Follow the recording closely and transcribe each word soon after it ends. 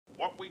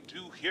What we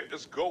do here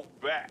is go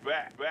back.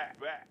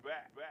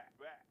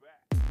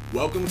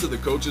 Welcome to the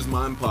Coach's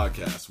Mind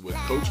Podcast with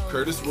Coach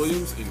Curtis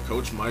Williams and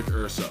Coach Mike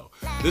Urso.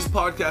 This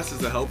podcast is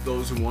to help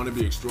those who want to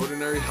be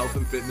extraordinary health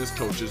and fitness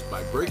coaches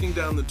by breaking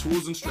down the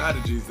tools and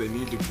strategies they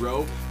need to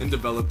grow and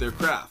develop their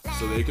craft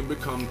so they can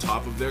become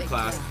top of their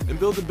class and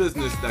build a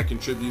business that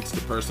contributes to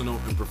personal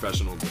and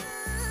professional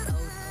growth.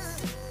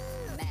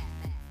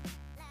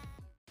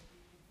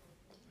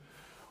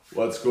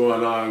 What's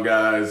going on,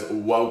 guys?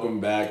 Welcome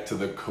back to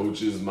the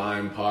Coach's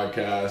Mind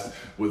Podcast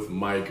with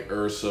Mike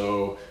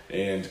Urso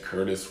and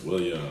Curtis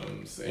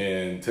Williams.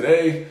 And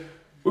today,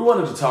 we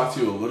wanted to talk to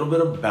you a little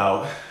bit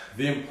about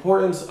the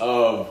importance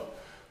of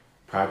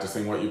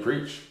practicing what you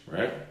preach,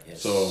 right?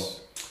 Yes. So,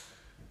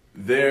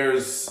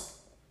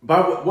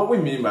 what we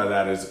mean by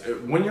that is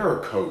when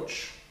you're a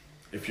coach,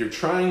 if you're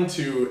trying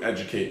to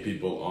educate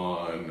people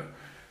on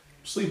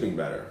sleeping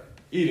better,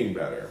 eating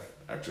better,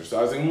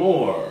 exercising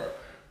more,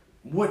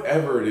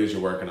 whatever it is you're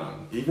working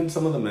on, even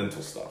some of the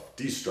mental stuff,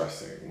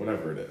 de-stressing,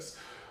 whatever it is,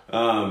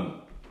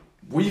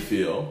 we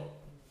feel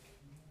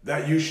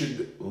that you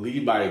should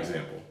lead by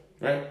example,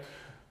 right?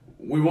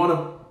 We want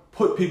to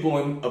put people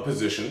in a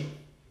position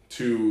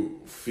to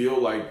feel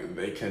like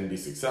they can be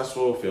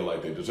successful, feel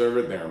like they deserve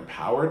it, they're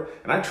empowered.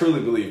 And I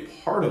truly believe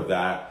part of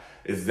that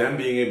is them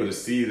being able to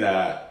see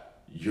that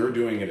you're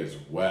doing it as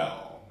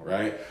well,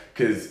 right?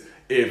 Because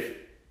if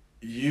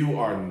you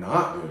are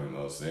not doing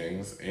those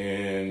things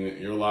and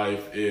your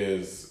life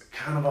is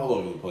kind of all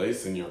over the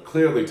place and you're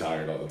clearly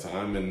tired all the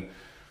time and,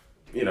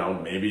 you know,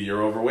 maybe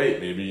you're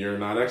overweight, maybe you're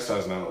not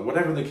exercising,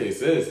 whatever the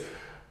case is,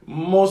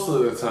 most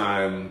of the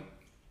time,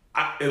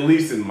 at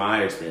least in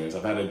my experience,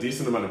 I've had a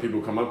decent amount of people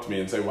come up to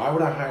me and say, why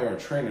would I hire a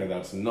trainer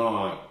that's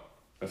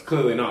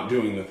clearly not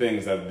doing the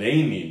things that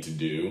they need to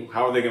do?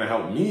 How are they going to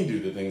help me do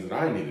the things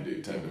that I need to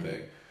do type of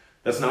thing?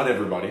 That's not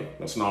everybody.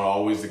 That's not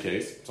always the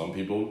case. Some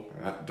people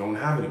don't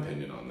have an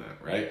opinion on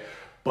that, right?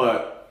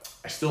 But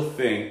I still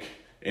think,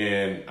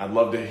 and I'd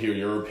love to hear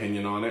your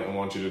opinion on it. I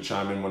want you to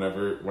chime in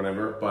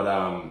whenever. But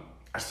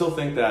I still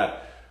think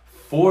that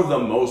for the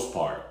most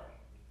part,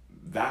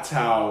 that's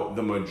how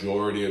the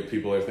majority of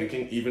people are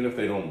thinking, even if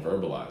they don't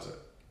verbalize it.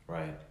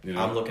 Right. You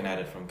know? I'm looking at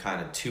it from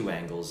kind of two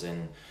angles,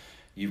 and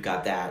you've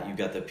got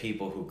the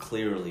people who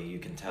clearly you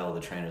can tell, the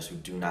trainers who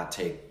do not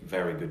take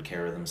very good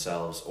care of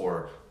themselves,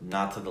 or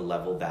not to the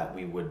level that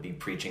we would be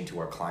preaching to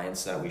our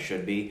clients that we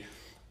should be,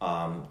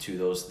 to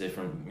those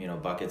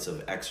different, buckets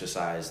of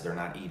exercise. They're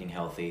not eating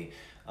healthy,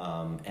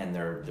 and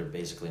they're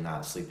basically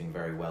not sleeping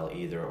very well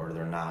either, or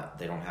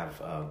they don't have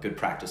a good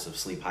practice of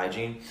sleep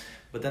hygiene.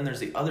 But then there's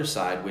the other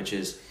side, which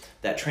is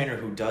that trainer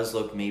who does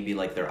look maybe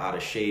like they're out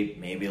of shape,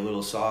 maybe a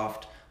little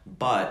soft,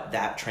 but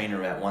that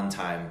trainer at one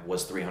time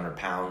was 300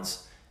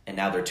 pounds and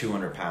now they're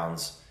 200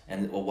 pounds.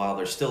 And while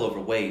they're still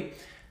overweight,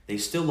 they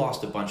still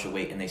lost a bunch of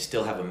weight and they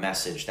still have a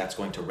message that's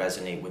going to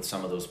resonate with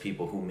some of those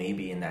people who may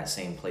be in that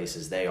same place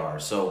as they are.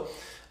 So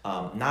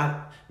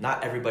not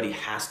everybody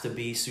has to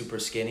be super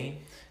skinny,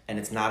 and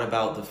it's not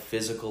about the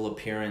physical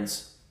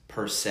appearance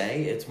per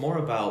se. It's more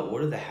about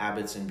what are the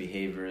habits and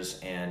behaviors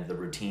and the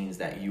routines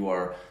that you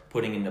are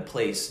putting into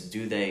place.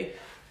 Do they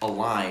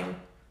align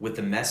with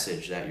the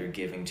message that you're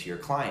giving to your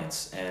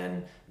clients?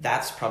 And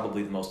that's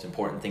probably the most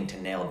important thing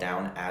to nail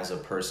down as a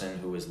person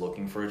who is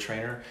looking for a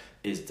trainer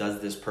is, does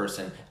this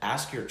person,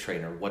 ask your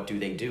trainer, what do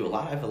they do?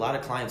 I have a lot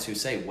of clients who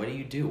say, what do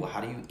you do?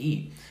 How do you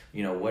eat?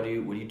 What do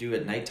you do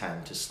at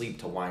nighttime to sleep,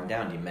 to wind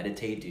down? Do you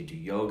meditate? Do you do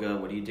yoga?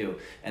 What do you do?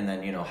 And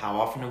then,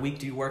 how often a week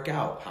do you work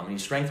out? How many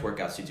strength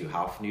workouts do you do?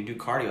 How often do you do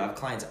cardio? I have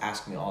clients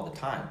ask me all the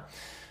time.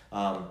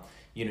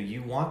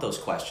 You want those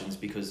questions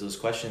because those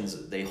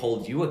questions, they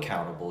hold you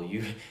accountable.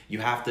 You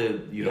have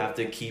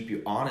to keep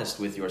you honest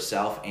with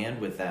yourself and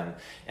with them.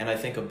 And I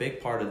think a big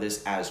part of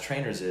this as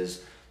trainers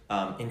is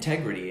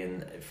integrity.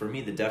 And for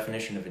me, the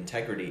definition of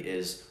integrity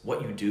is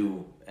what you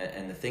do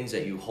and the things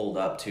that you hold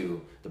up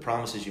to, the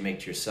promises you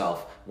make to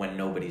yourself when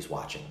nobody's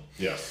watching.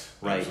 Yes.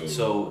 Right. Absolutely.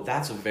 So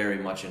that's very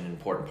much an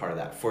important part of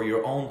that. For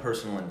your own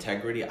personal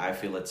integrity, I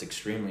feel it's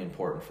extremely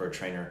important for a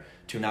trainer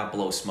to not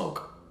blow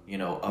smoke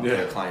up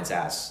their client's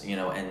ass,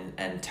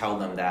 and tell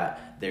them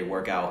that they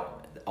work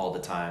out all the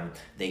time,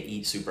 they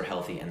eat super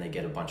healthy, and they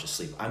get a bunch of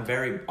sleep. I'm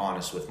very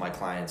honest with my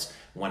clients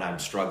when I'm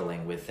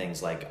struggling with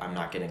things like I'm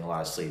not getting a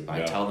lot of sleep.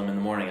 I tell them in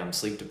the morning I'm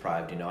sleep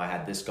deprived, I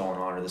had this going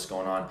on or this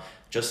going on.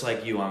 Just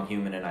like you, I'm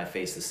human and I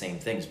face the same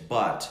things,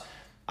 but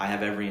I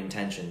have every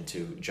intention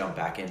to jump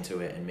back into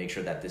it and make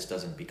sure that this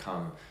doesn't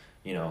become,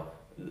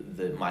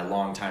 my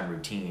long time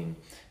routine,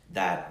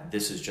 that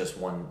this is just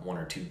one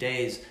or 2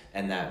 days,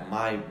 and that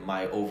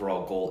my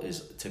overall goal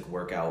is to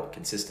work out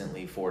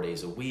consistently 4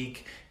 days a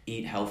week,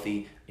 eat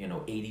healthy,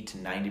 80 to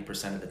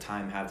 90% of the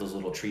time, have those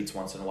little treats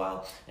once in a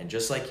while. And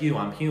just like you,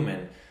 I'm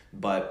human,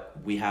 but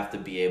we have to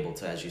be able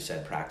to, as you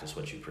said, practice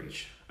what you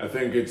preach. I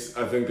think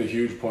the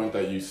huge point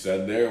that you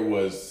said there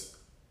was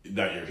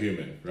that you're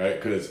human,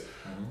 right? Because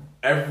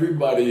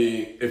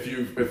everybody, if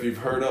you've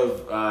heard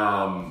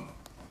of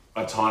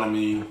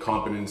autonomy,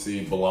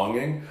 competency,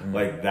 belonging,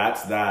 like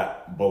that's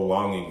that that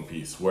belonging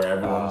piece where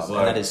everyone's and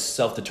that is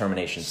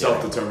self-determination theory.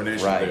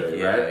 Self-determination Right, theory,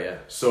 yeah, right? yeah.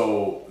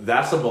 So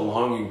that's a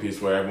belonging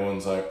piece where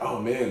everyone's like,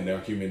 oh man, they're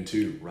human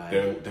too.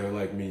 Right. They're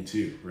like me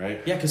too,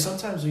 right? Yeah, because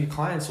sometimes your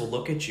clients will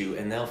look at you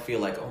and they'll feel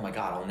like, oh my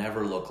God, I'll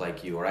never look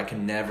like you, or I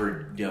can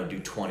never, do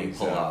 20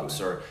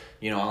 pull-ups, or,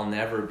 I'll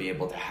never be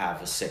able to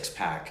have a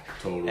six-pack.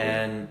 Totally.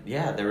 And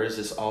yeah, there is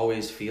this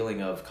always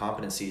feeling of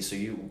competency. So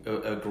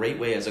a great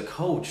way as a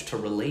coach to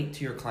relate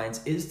to your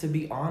clients is to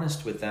be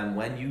honest with them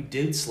when you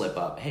did slip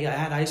up. Hey, I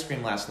had ice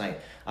cream last night.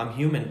 I'm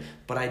human,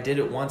 but I did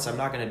it once. I'm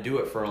not going to do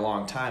it for a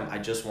long time. I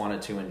just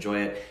wanted to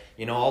enjoy it.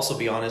 Also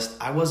be honest,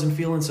 I wasn't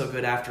feeling so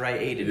good after I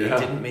ate it. Yeah. It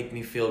didn't make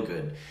me feel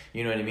good.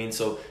 You know what I mean?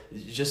 So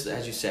just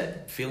as you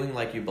said, feeling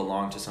like you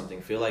belong to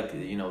something, feel like,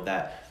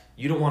 that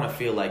you don't want to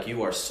feel like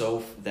you are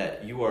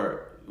that you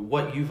are,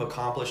 what you've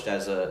accomplished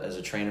as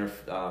a trainer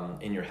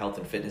in your health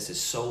and fitness is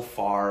so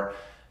far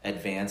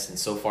advanced and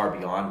so far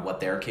beyond what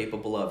they're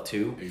capable of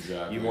too.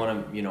 Exactly. You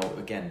want to,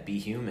 again, be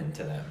human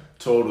to them.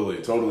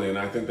 Totally. And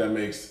I think that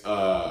makes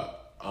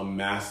a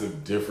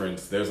massive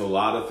difference. There's a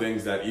lot of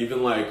things that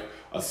even like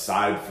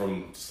aside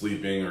from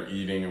sleeping or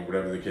eating or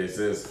whatever the case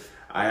is,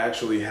 I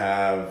actually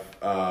have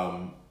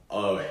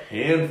a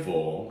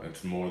handful,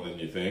 it's more than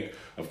you think,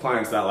 of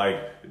clients that like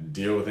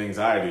deal with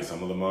anxiety.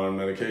 Some of them are on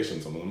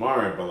medication, some of them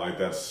aren't, but like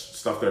that's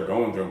stuff they're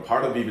going through. And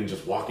part of even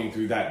just walking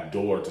through that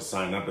door to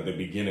sign up at the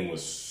beginning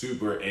was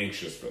super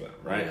anxious for them,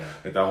 right? Yeah.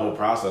 Like that whole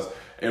process.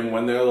 And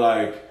when they're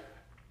like,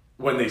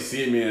 when they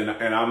see me and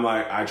I'm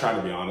like, I try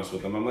to be honest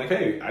with them. I'm like,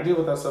 hey, I deal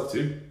with that stuff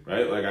too,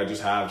 right? Like I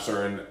just have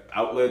certain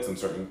outlets and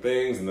certain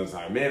things, and that's how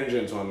I manage it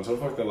and so on and so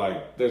forth. They're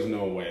like, there's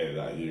no way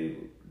that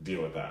you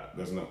deal with that.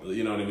 There's no,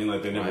 you know what I mean?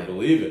 Like they never Right.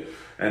 believe it.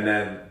 And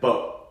then,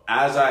 but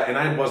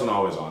I wasn't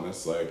always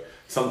honest, like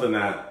something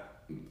that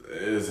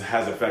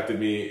has affected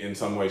me in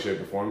some way, shape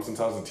or form since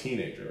I was a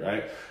teenager,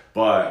 right?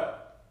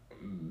 But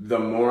the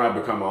more I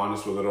become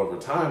honest with it over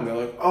time, they're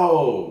like,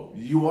 oh,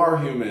 you are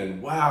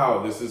human.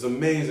 Wow, this is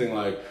amazing.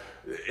 Like,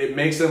 it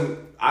makes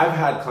them, I've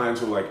had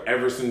clients who are like,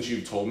 ever since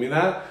you've told me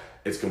that,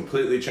 it's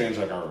completely changed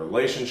like our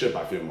relationship.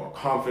 I feel more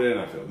confident.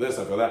 I feel this,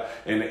 I feel that.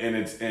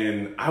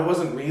 And I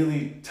wasn't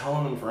really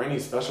telling them for any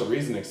special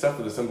reason except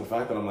for the simple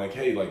fact that I'm like,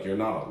 hey, like you're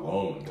not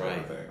alone kind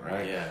of thing,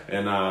 right? Yeah.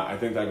 And I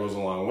think that goes a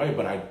long way.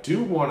 But I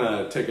do want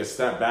to take a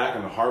step back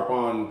and harp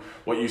on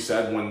what you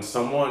said when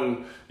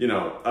someone,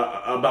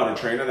 about a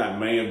trainer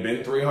that may have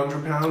been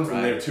 300 pounds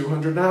and they're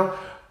 200 now.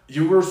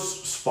 You were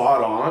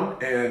spot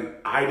on, and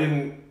I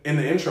didn't, in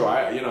the intro,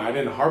 I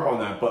didn't harp on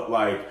that, but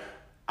like,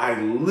 I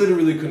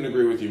literally couldn't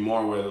agree with you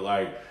more with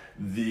like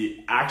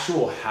the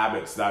actual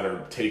habits that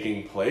are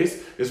taking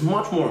place is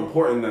much more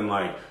important than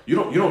like, you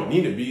don't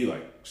need to be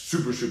like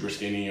super, super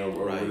skinny or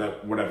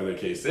whatever the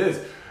case is.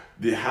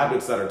 The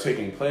habits that are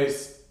taking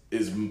place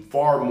is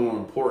far more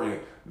important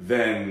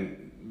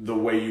than the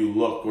way you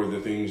look or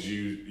the things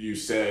you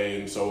say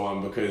and so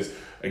on, because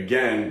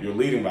again, you're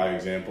leading by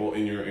example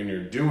and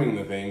you're doing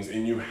the things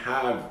and you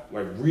have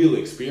like real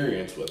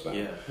experience with them.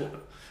 Yeah.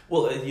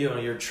 Well,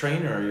 your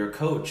trainer, your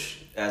coach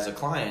as a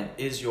client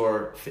is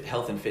your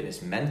health and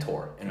fitness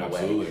mentor in a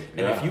way.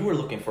 And if you were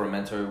looking for a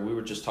mentor, we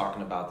were just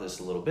talking about this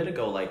a little bit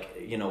ago, like,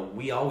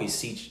 we always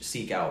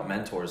seek out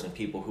mentors and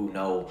people who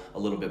know a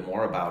little bit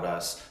more about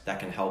us that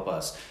can help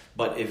us.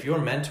 But if your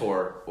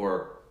mentor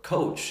or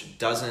coach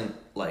doesn't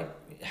like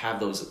have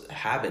those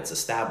habits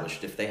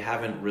established, if they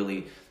haven't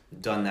really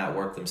done that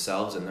work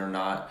themselves and they're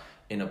not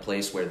in a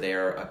place where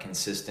they're a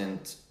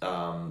consistent,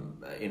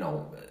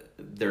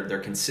 they're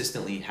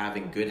consistently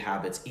having good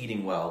habits,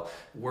 eating well,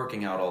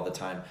 working out all the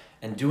time,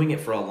 and doing it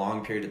for a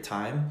long period of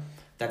time,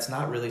 that's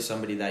not really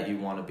somebody that you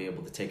want to be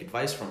able to take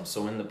advice from.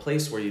 So in the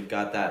place where you've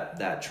got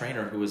that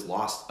trainer who has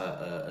lost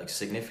a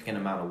significant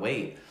amount of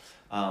weight,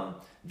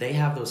 they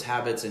have those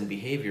habits and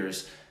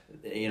behaviors,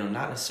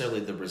 not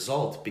necessarily the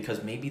result,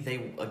 because maybe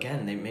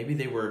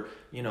they were,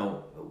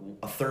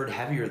 a third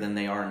heavier than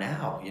they are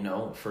now,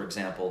 for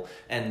example,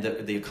 and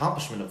the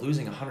accomplishment of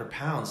losing 100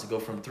 pounds to go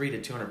from 3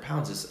 to 200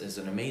 pounds is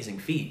an amazing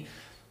feat.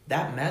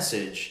 That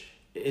message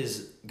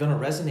is going to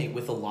resonate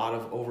with a lot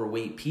of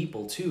overweight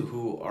people too,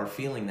 who are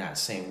feeling that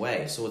same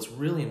way. So it's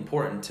really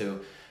important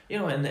to,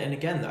 and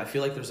again, I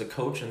feel like there's a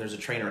coach and there's a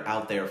trainer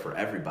out there for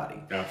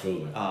everybody.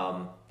 Absolutely.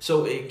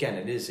 So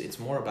again, it's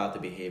more about the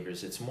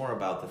behaviors. It's more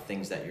about the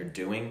things that you're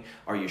doing.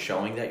 Are you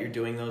showing that you're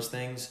doing those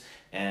things?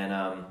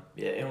 And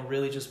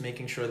really just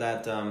making sure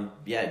that,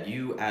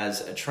 you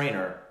as a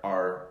trainer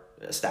are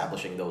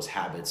establishing those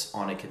habits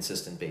on a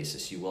consistent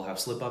basis. You will have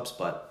slip-ups,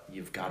 but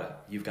you've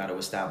got to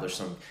establish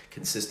some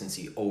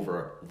consistency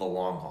over the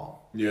long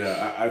haul.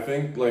 Yeah, I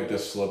think like the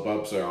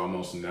slip-ups are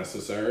almost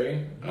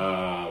necessary.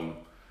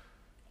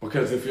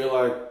 Because if you're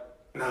like,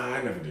 nah,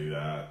 I never do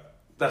that.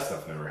 That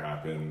stuff never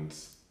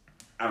happens.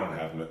 I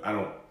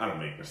don't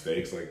make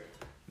mistakes. Like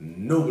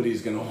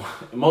nobody's gonna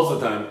most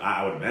of the time,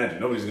 I would imagine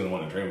nobody's gonna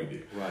want to train with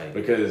you, right?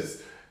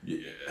 Because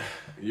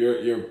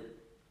you're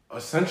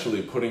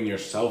essentially putting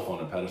yourself on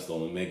a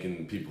pedestal and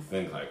making people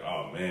think like,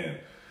 oh man,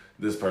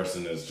 this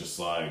person is just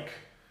like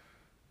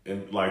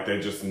And like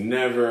they just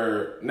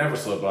never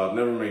slip up,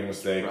 never make a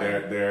mistake.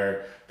 Right.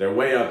 They're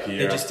way up here.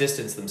 They just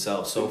distance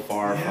themselves so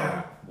far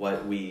Yeah. from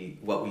what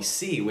we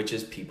see, which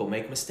is people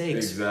make mistakes.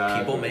 Exactly.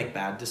 People make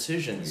bad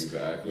decisions.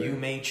 Exactly. You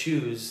may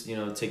choose,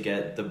 to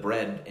get the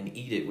bread and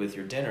eat it with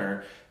your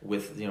dinner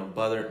with,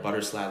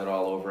 butter slathered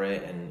all over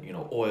it and,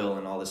 oil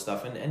and all this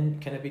stuff.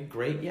 And can it be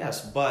great?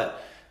 Yes.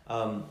 But,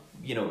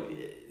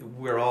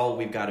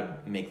 we've got to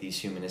make these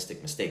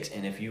humanistic mistakes.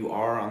 And if you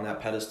are on that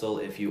pedestal,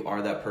 if you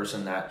are that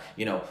person that,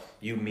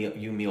 you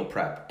meal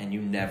prep and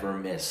you never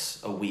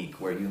miss a week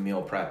where you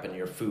meal prep and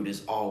your food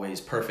is always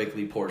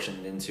perfectly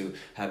portioned into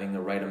having the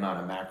right amount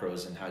of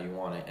macros and how you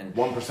want it. And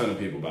 1% of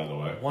people, by the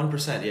way.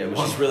 1%, yeah, which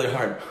is really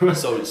hard.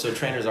 So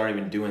trainers aren't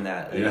even doing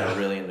that,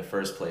 really in the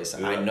first place.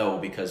 And I know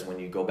because when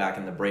you go back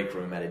in the break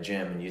room at a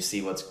gym and you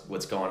see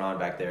what's going on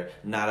back there,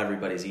 not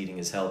everybody's eating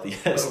as healthy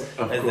as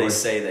they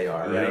say they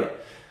are, right?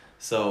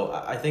 So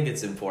I think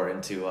it's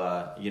important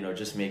to,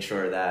 just make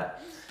sure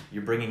that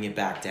you're bringing it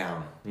back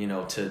down,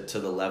 to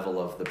the level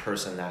of the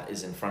person that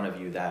is in front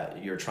of you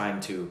that you're trying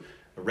to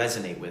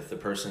resonate with, the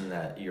person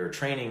that you're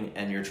training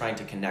and you're trying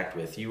to connect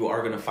with. You are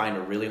going to find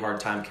a really hard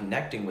time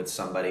connecting with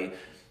somebody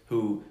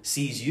who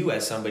sees you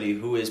as somebody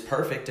who is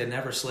perfect and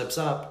never slips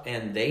up,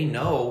 and they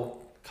know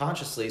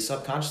consciously,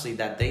 subconsciously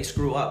that they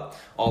screw up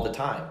all the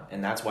time.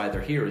 And that's why they're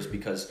here, is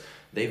because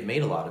they've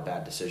made a lot of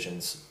bad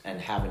decisions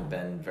and haven't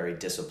been very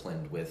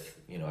disciplined with,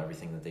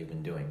 everything that they've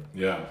been doing.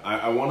 Yeah,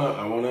 I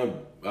wanna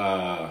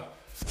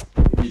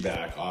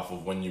piggyback off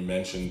of when you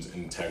mentioned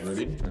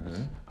integrity.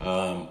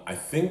 Mm-hmm.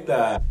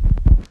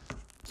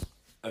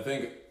 I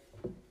think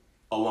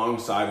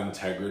alongside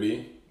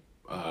integrity,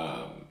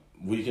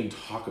 we can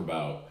talk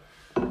about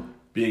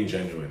being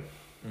genuine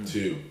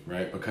too,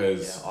 right?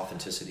 Because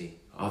authenticity,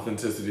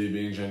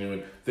 being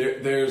genuine.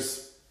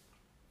 There's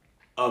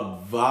a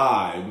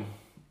vibe,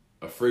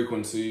 a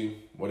frequency,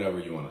 whatever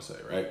you want to say,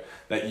 right?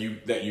 That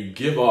you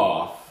give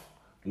off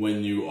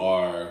when you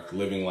are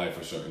living life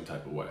a certain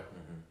type of way.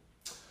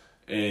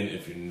 Mm-hmm. And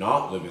if you're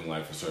not living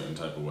life a certain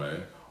type of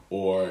way,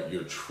 or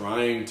you're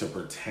trying to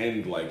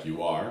pretend like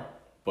you are,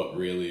 but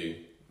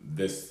really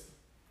this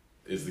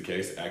is the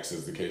case, X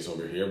is the case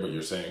over here, but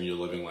you're saying you're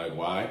living like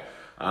Y,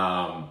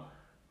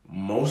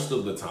 most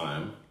of the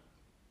time,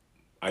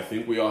 I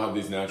think we all have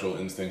these natural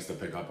instincts to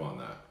pick up on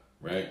that,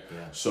 right?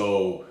 Yeah.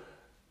 So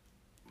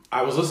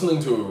I was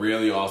listening to a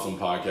really awesome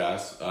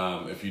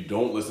podcast. If you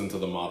don't listen to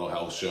the Model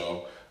Health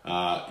Show,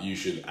 you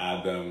should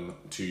add them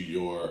to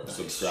your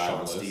subscribe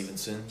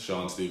list.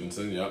 Sean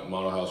Stevenson, yep.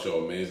 Model Health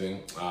Show,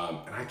 amazing.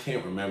 And I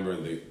can't remember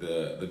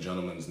the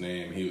gentleman's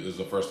name. It was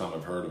the first time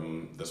I've heard of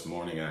him this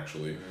morning,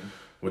 actually,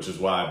 which is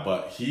why.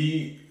 But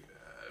he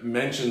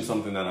mentioned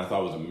something that I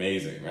thought was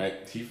amazing,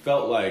 right? He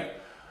felt like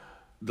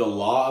the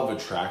law of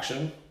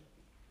attraction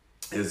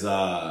is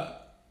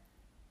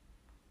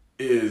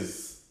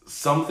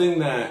something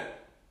that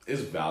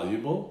is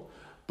valuable,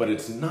 but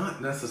it's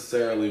not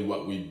necessarily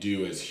what we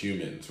do as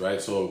humans, right?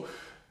 So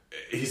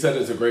he said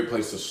it's a great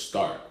place to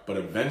start, but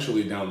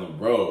eventually down the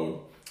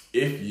road,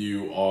 if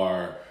you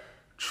are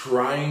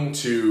trying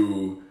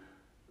to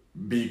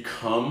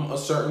become a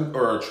certain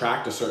or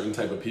attract a certain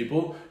type of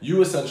people,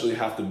 you essentially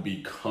have to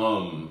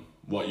become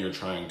what you're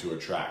trying to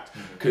attract,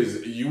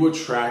 because you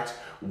attract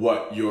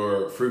what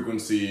your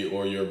frequency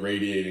or you're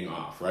radiating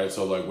off, right?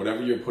 So like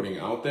whatever you're putting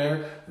out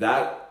there,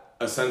 that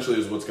essentially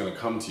is what's going to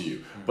come to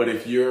you. But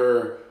if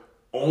you're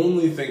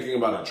only thinking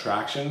about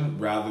attraction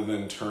rather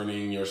than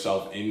turning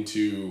yourself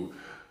into,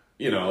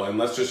 and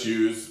let's just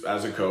use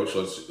as a coach,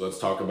 let's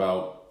talk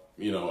about,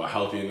 a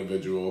healthy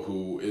individual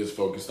who is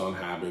focused on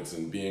habits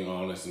and being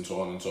honest and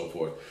so on and so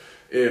forth.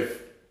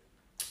 If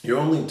you're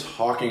only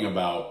talking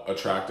about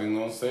attracting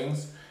those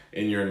things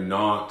and you're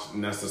not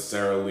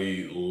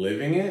necessarily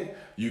living it,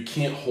 you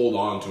can't hold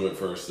on to it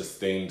for a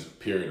sustained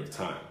period of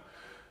time.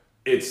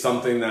 It's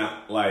something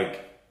that,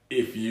 like, he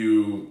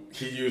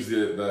used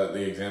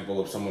the example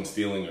of someone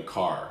stealing a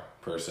car,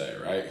 per se,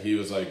 right? He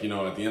was like,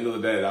 at the end of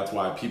the day, that's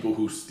why people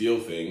who steal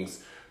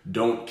things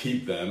don't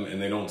keep them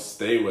and they don't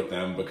stay with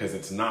them, because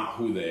it's not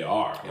who they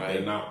are. Right?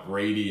 They're not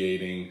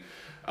radiating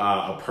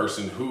a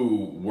person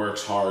who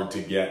works hard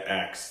to get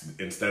X.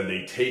 Instead,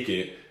 they take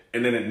it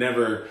and then it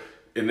never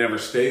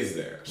stays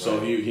there. Right. So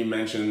he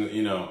mentioned,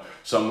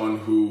 someone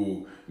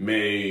who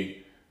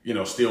may,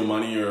 steal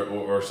money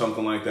or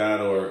something like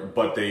that,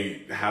 but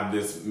they have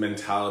this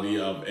mentality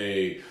of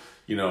a,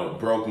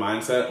 broke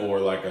mindset or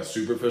like a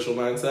superficial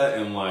mindset,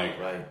 and like,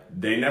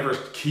 they never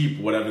keep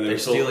whatever they're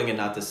stealing it,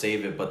 not to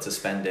save it, but to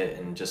spend it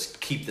and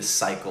just keep the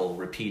cycle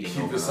repeating.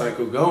 Keep the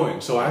cycle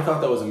going. So I thought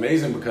that was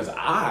amazing, because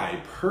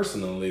I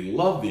personally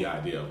love the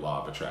idea of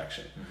law of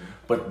attraction,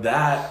 but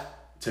that,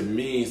 to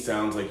me,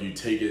 sounds like you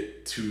take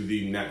it to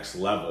the next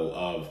level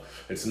of,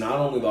 it's not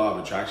only law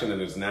of attraction,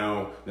 and it's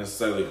now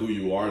necessarily who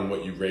you are and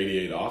what you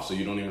radiate off, so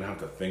you don't even have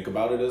to think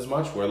about it as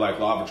much. Where like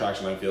law of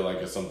attraction, I feel like,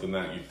 is something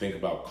that you think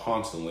about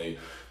constantly.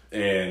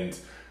 And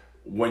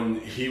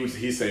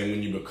he's saying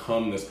when you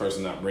become this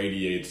person that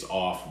radiates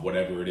off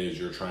whatever it is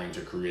you're trying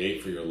to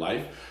create for your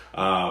life,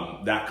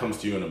 that comes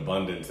to you in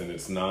abundance, and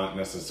it's not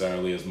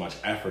necessarily as much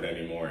effort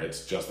anymore.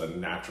 It's just a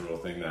natural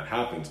thing that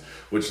happens,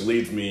 which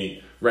leads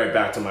me right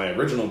back to my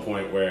original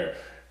point where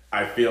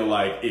I feel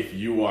like if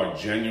you are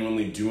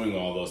genuinely doing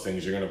all those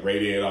things, you're going to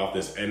radiate off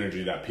this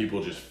energy that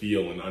people just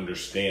feel and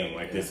understand.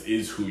 Like, this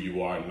is who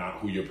you are, not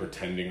who you're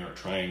pretending or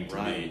trying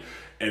to be.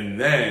 And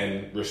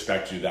then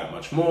respect you that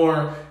much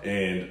more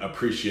and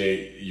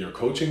appreciate your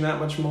coaching that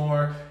much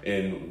more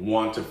and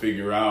want to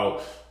figure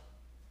out,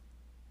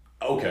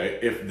 okay,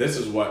 if this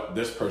is what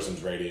this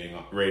person's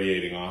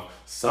radiating off,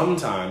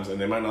 sometimes,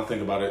 and they might not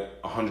think about it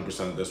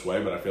 100% this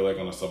way, but I feel like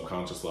on a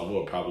subconscious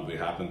level, it probably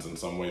happens in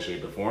some way,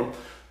 shape, or form.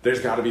 There's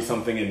got to be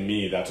something in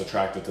me that's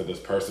attracted to this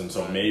person,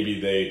 so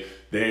maybe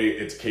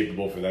it's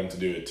capable for them to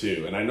do it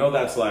too. And I know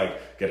that's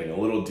like getting a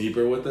little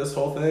deeper with this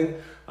whole thing,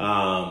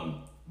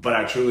 but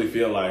I truly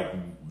feel like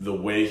the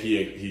way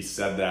he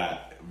said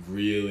that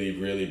really,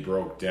 really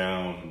broke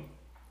down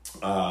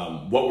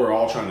what we're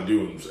all trying to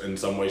do in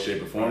some way,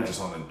 shape, or form,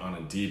 just on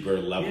a deeper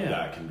level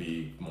that can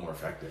be more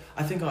effective.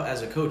 I think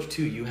as a coach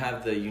too, you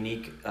have the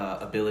unique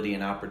ability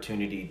and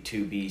opportunity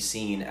to be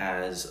seen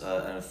as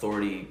an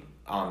authority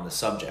on the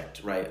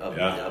subject, right,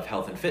 of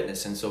health and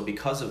fitness. And so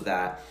because of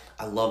that,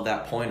 I love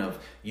that point of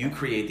you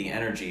create the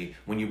energy.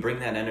 When you bring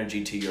that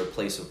energy to your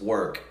place of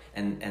work,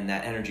 and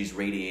that energy's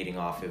radiating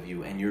off of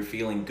you, and you're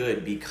feeling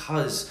good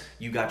because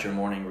you got your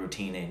morning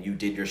routine in, you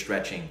did your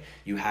stretching,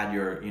 you had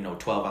your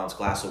 12-ounce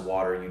glass of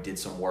water, you did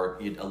some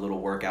work, a little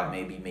workout,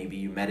 maybe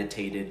you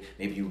meditated,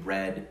 maybe you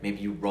read,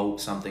 maybe you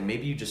wrote something,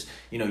 maybe you just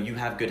you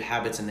have good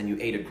habits, and then you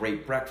ate a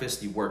great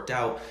breakfast, you worked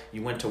out,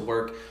 you went to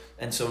work.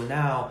 And so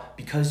now,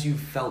 because you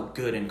felt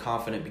good and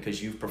confident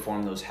because you've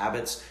performed those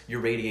habits, you're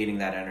radiating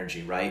that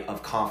energy, right,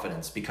 of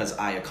confidence, because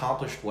I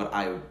accomplished what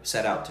I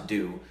set out to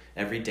do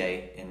every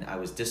day and I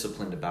was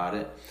disciplined about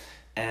it.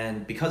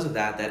 And because of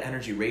that, that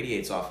energy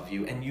radiates off of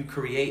you, and you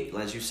create,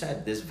 as you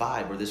said, this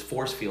vibe or this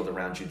force field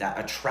around you that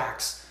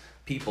attracts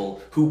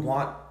people who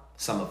want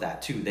some of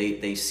that too.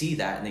 They see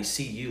that, and they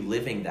see you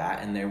living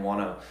that, and they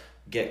want to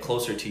get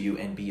closer to you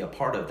and be a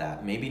part of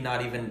that. Maybe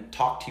not even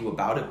talk to you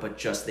about it, but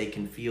just they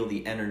can feel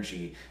the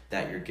energy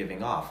that you're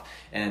giving off.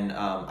 And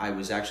I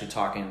was actually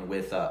talking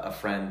with a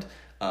friend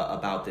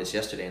about this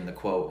yesterday, and the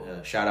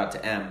quote, shout out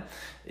to M,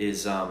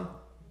 is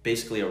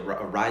basically a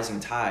rising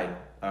tide.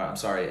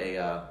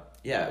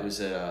 It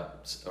was a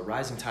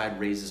rising tide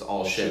raises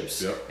all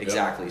ships. Yep,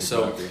 exactly. Yep,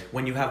 so exactly.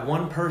 when you have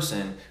one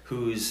person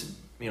who's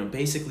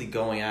basically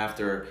going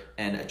after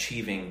and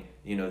achieving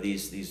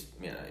these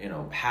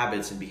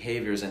habits and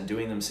behaviors and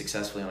doing them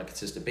successfully on a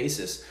consistent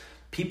basis,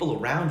 people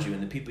around you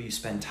and the people you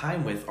spend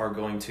time with are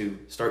going to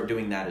start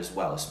doing that as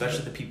well,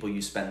 especially the people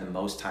you spend the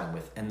most time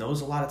with. And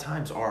those a lot of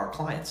times are our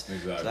clients.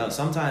 Exactly. So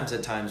sometimes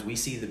at times we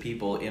see the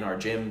people in our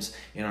gyms,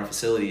 in our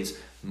facilities,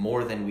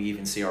 more than we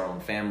even see our own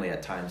family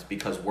at times,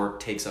 because work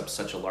takes up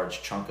such a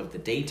large chunk of the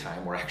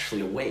daytime we're actually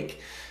awake.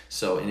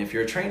 So, and if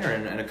you're a trainer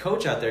and a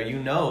coach out there, the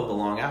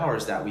long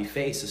hours that we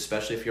face,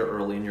 especially if you're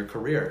early in your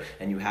career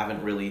and you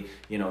haven't really,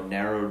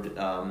 narrowed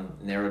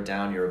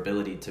down your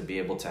ability to be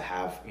able to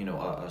have,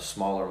 a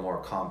smaller,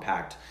 more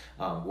compact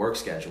work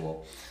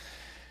schedule.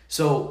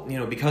 So,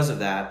 because of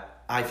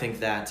that, I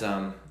think that,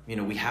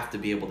 we have to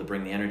be able to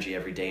bring the energy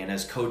every day. And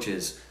as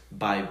coaches,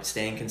 by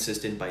staying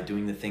consistent, by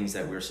doing the things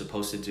that we're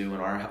supposed to do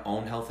in our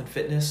own health and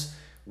fitness,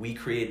 we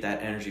create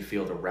that energy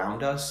field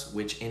around us,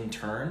 which in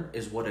turn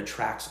is what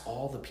attracts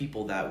all the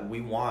people that we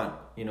want,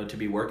 to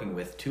be working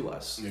with to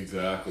us.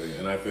 Exactly.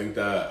 And I think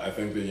that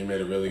you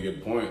made a really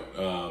good point,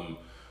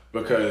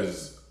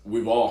 because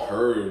we've all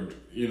heard,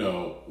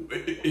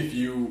 if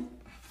you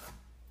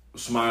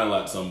smile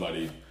at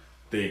somebody,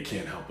 they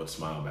can't help but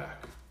smile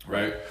back,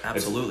 right?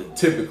 Absolutely.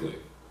 Typically.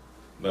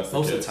 Most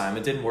of the time.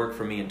 It didn't work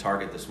for me in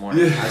Target this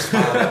morning. I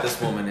smiled at this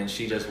woman and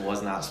she just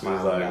was not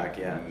smiling back.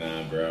 Yeah.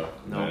 Nah, bro.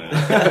 No.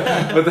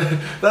 Nah. But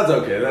that's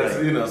okay.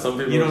 That's, some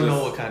people you don't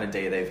know what kind of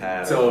day they've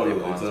had. Totally.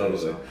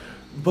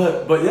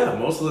 But yeah,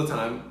 most of the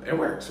time it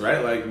works,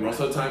 right? Like most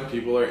of the time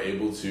people are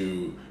able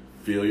to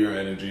feel your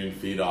energy and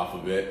feed off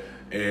of it.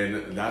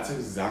 And that's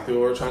exactly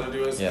what we're trying to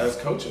do as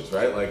coaches,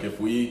 right? Like if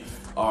we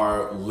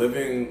are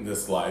living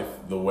this life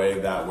the way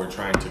that we're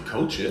trying to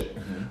coach it,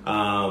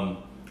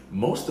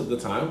 most of the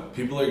time,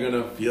 people are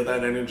gonna feel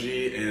that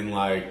energy, and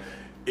like,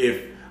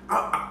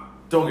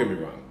 don't get me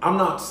wrong, I'm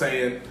not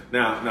saying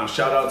now.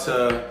 Shout out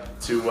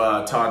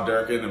to Todd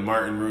Durkin and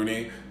Martin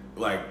Rooney,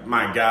 like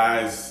my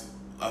guys,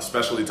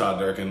 especially Todd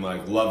Durkin,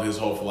 like love his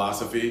whole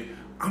philosophy.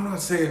 I'm not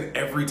saying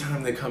every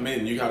time they come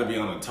in, you got to be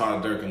on a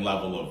Todd Durkin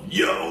level of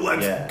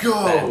let's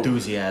go, that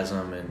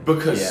enthusiasm, and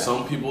because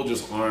some people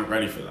just aren't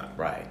ready for that,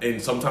 right? And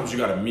sometimes you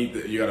got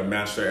to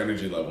match their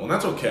energy level, and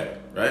that's okay,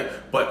 right?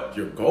 But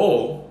your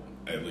goal,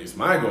 at least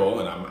my goal,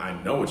 and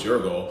I know it's your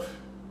goal,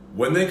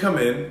 when they come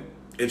in,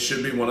 it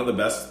should be one of the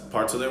best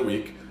parts of their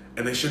week,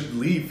 and they should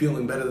leave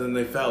feeling better than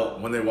they felt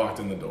when they walked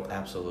in the door.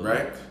 Absolutely.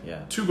 Right?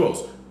 Yeah. 2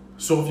 goals.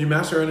 So if you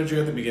master energy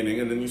at the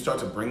beginning and then you start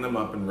to bring them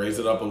up and raise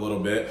it up a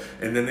little bit,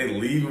 and then they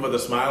leave with a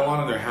smile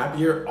on and they're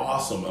happier,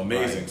 awesome,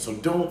 amazing. Right. So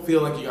don't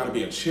feel like you got to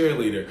be a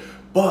cheerleader,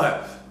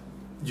 but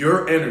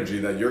your energy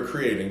that you're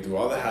creating through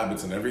all the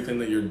habits and everything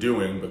that you're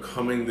doing,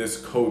 becoming this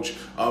coach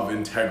of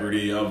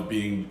integrity, of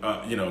being,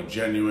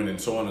 genuine and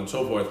so on and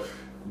so forth,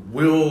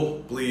 will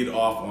bleed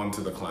off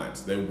onto the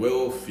clients. They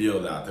will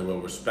feel that. They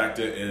will respect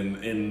it,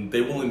 and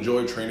they will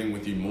enjoy training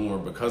with you more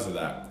because of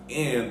that.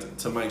 And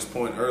to Mike's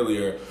point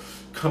earlier,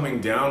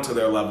 coming down to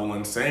their level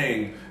and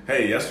saying,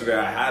 hey, yesterday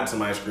I had some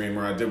ice cream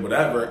or I did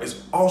whatever,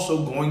 is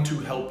also going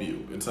to help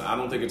you. I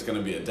don't think it's going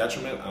to be a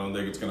detriment. I don't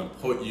think it's going to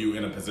put you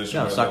in a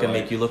position where it's not going to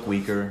make you look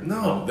weaker.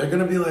 No, they're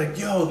going to be like,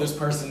 yo, this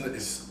person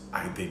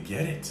they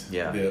get it.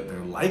 Yeah.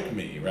 They're like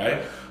me,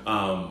 right?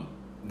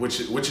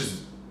 Which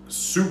is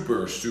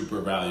super,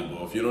 super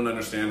valuable. If you don't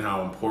understand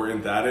how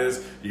important that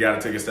is, you got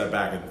to take a step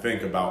back and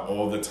think about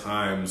all the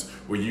times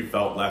where you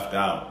felt left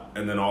out,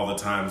 and then all the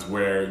times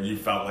where you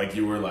felt like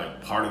you were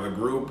like part of the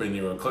group and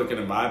you were clicking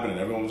and vibing and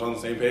everyone was on the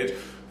same page.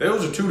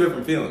 Those are two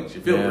different feelings.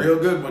 You feel real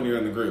good when you're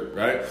in the group,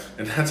 right?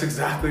 And that's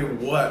exactly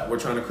what we're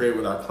trying to create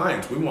with our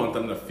clients. We want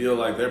them to feel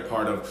like they're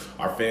part of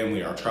our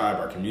family, our tribe,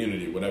 our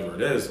community, whatever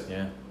it is.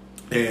 Yeah.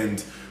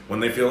 And when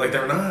they feel like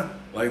they're not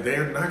going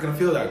to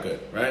feel that good,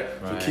 right?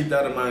 So keep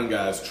that in mind,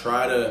 guys.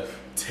 Try to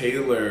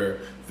tailor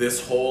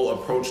this whole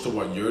approach to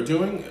what you're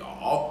doing.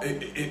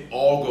 It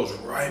all goes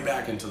right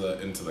back into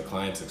the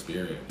client's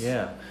experience.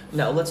 Yeah.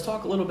 Now let's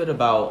talk a little bit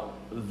about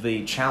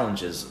the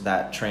challenges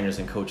that trainers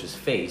and coaches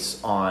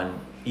face on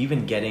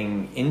even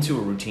getting into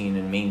a routine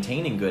and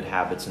maintaining good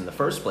habits in the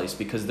first place,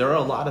 because there are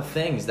a lot of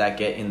things that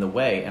get in the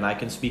way. And I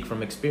can speak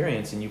from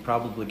experience, and you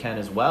probably can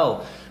as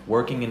well,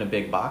 working in a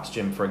big box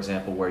gym, for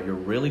example, where you're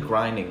really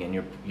grinding and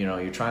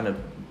you're trying to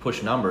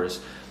push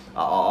numbers.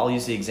 I'll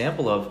use the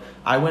example of,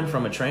 I went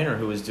from a trainer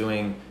who was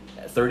doing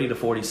 30 to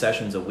 40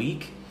 sessions a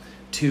week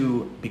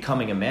to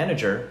becoming a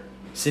manager,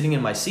 sitting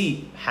in my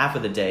seat half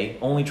of the day,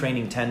 only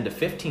training 10 to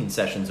 15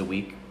 sessions a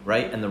week,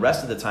 right? And the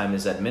rest of the time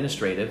is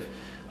administrative.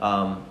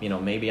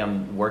 Maybe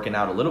I'm working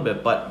out a little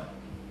bit, but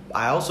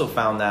I also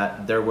found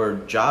that there were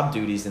job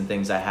duties and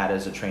things I had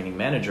as a training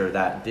manager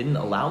that didn't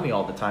allow me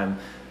all the time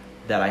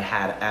that I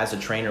had as a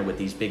trainer, with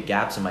these big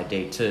gaps in my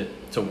day to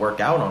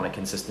work out on a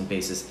consistent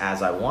basis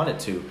as I wanted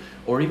to,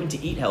 or even to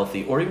eat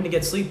healthy, or even to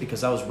get sleep,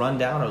 because I was run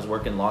down. I was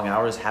working long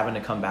hours, having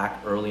to come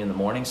back early in the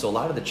morning. So a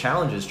lot of the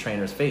challenges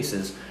trainers face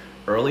is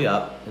early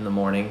up in the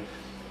morning,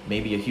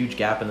 maybe a huge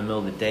gap in the middle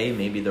of the day.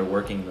 Maybe they're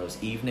working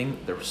those evening.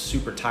 They're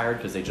super tired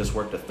because they just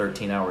worked a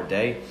 13-hour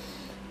day.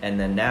 And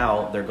then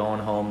now they're going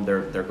home,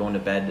 they're going to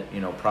bed,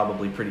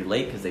 probably pretty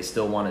late because they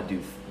still want to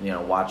do,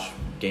 watch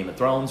Game of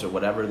Thrones or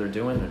whatever they're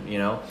doing,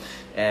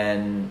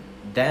 and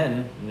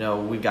then,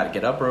 we've got to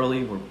get up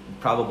early. We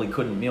probably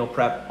couldn't meal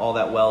prep all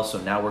that well. So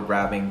now we're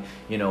grabbing,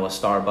 a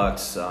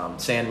Starbucks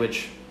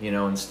sandwich,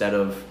 instead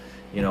of,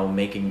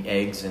 making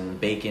eggs and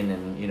bacon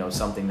and,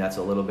 something that's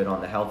a little bit on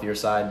the healthier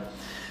side.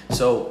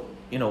 So,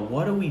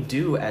 what do we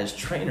do as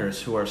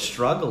trainers who are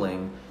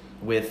struggling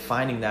with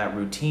finding that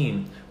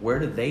routine? Where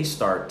do they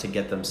start to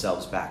get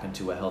themselves back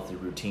into a healthy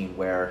routine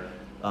where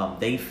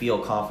they feel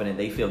confident,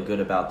 they feel good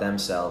about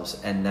themselves,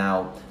 and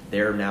now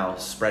they're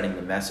spreading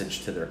the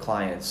message to their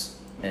clients?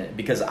 And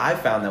because I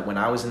found that when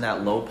I was in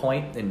that low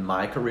point in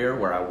my career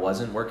where I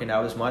wasn't working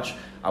out as much,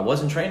 I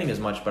wasn't training as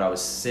much, but I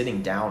was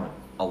sitting down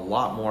a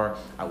lot more.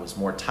 I was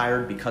more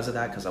tired because of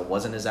that, because I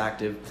wasn't as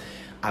active.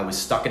 I was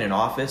stuck in an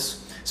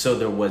office. So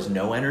there was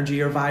no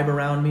energy or vibe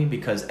around me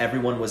because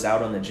everyone was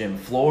out on the gym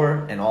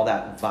floor and all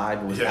that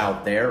vibe was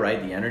out there,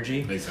 right? The energy.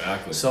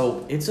 Exactly.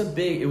 So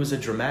it was a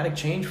dramatic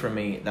change for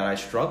me that I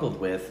struggled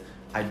with.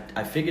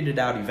 I figured it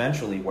out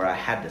eventually where I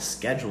had to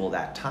schedule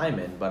that time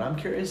in, but I'm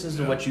curious as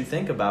to what you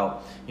think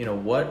about,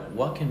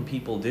 what can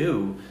people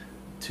do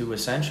to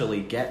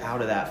essentially get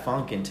out of that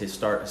funk and to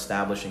start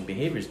establishing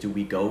behaviors? Do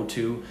we go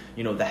to,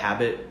 the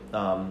habit,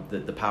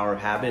 the power of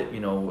habit,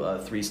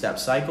 3-step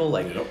cycle?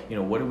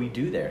 What do we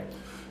do there?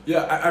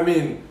 Yeah, I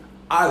mean,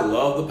 I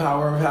love the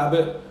power of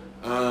habit.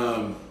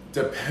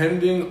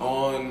 Depending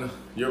on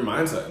your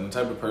mindset and the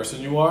type of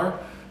person you are,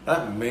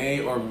 that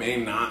may or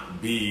may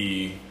not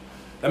be,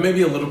 that may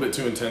be a little bit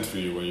too intense for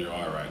you where you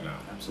are right now.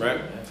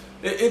 Absolutely, right?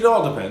 Yeah. It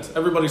all depends.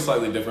 Everybody's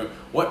slightly different.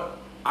 What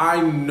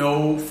I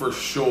know for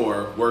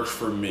sure works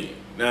for me.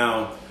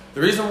 Now,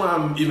 the reason why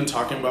I'm even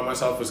talking about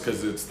myself is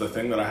because it's the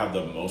thing that I have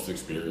the most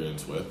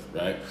experience with,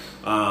 right?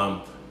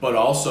 But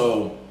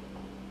also,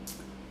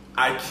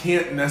 I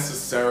can't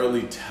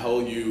necessarily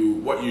tell you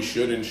what you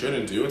should and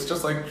shouldn't do. It's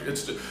just like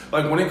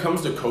when it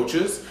comes to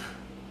coaches,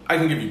 I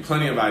can give you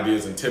plenty of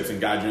ideas and tips and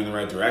guide you in the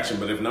right direction,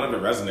 but if none of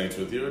it resonates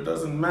with you, it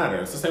doesn't matter.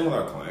 It's the same with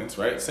our clients,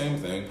 right? Same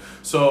thing.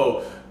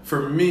 So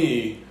for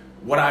me,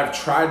 what I've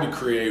tried to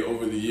create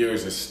over the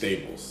years is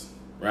staples,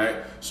 right?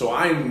 So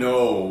I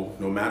know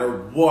no matter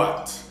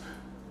what,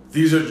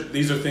 these are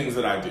things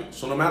that I do.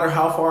 So no matter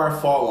how far I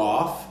fall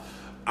off,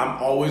 I'm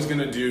always going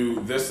to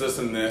do this,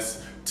 and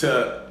this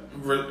to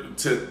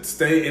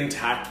stay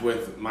intact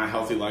with my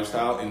healthy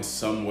lifestyle in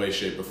some way,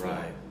 shape, or form.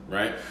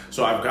 right?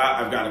 So I've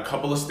got a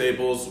couple of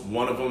staples.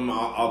 One of them,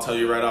 I'll tell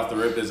you right off the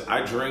rip, is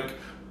I drink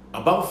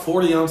about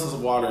 40 ounces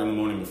of water in the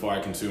morning before I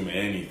consume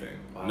anything.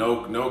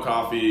 Wow. No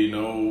coffee,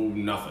 no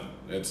nothing.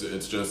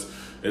 It's just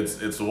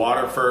it's the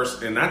water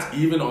first, and that's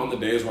even on the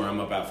days where I'm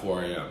up at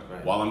 4 a.m.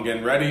 Right. While I'm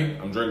getting ready,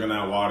 I'm drinking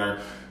that water.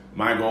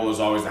 My goal is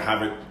always to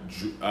have it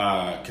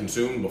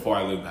consumed before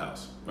I leave the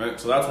house, right?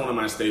 So that's one of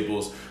my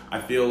staples. I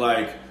feel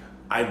like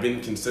I've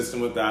been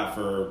consistent with that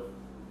for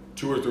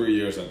 2 or 3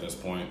 years at this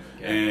point,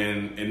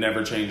 and it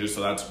never changes.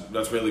 So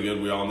that's really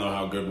good. We all know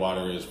how good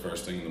water is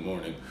first thing in the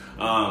morning.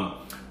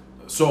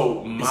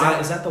 So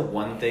is that the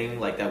one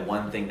thing, like that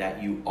one thing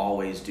that you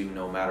always do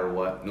no matter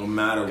what? No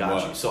matter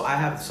what. You. So I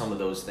have some of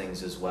those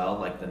things as well,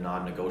 like the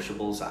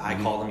non-negotiables.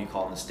 I call them, you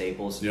call them the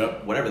staples.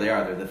 Yep. Whatever they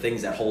are, they're the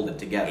things that hold it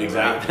together.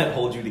 Exactly. Right? That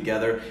hold you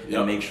together Yep.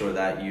 and make sure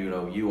that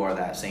you are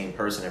that same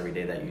person every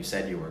day that you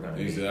said you were going to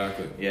be.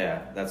 Exactly.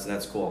 Yeah,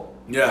 that's cool.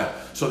 Yeah.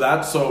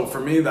 So for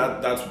me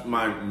that's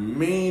my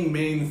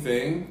main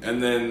thing,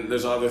 and then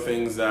there's other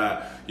things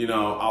that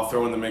I'll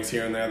throw in the mix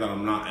here and there that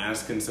I'm not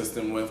as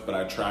consistent with, but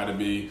I try to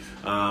be.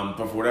 But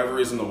for whatever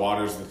reason, the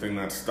water is the thing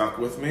that stuck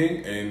with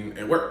me, and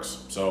it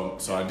works. So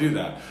I do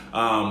that.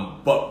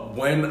 But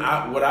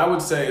what I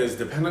would say is,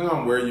 depending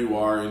on where you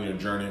are in your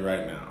journey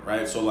right now,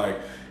 right? So like,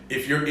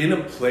 if you're in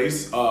a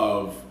place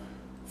of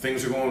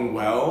things are going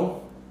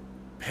well,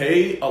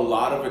 pay a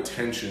lot of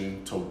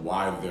attention to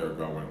why they're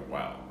going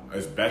well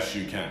as best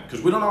you can,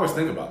 because we don't always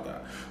think about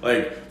that.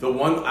 Like the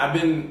one I've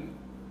been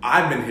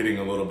hitting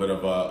a little bit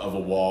of a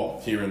wall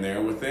here and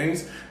there with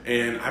things,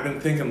 and I've been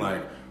thinking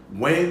like,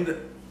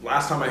 when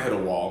last time I hit a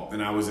wall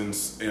and I was in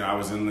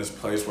this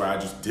place where I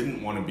just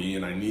didn't want to be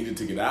and I needed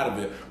to get out of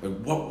it, like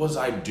what was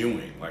I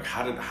doing? Like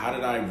how did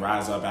I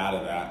rise up out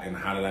of that, and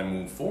how did I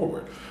move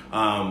forward?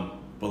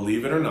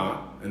 Believe it or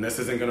not, and this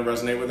isn't going to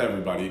resonate with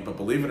everybody, but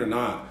believe it or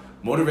not,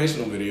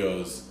 motivational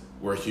videos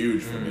were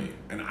huge for me,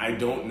 and I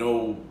don't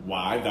know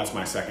why. That's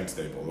my second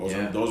staple.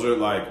 Those are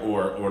like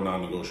or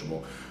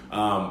non-negotiable.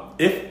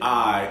 If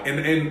I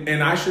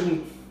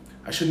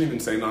shouldn't even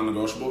say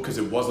non-negotiable, because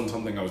it wasn't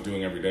something I was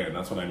doing every day, and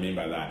that's what I mean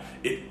by that.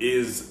 It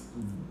is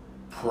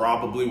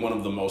probably one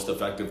of the most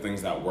effective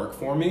things that work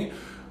for me,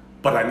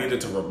 but I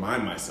needed to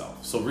remind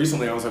myself. So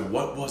recently I was like,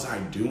 what was I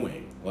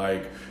doing?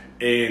 Like,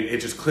 and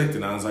it just clicked,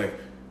 and I was like,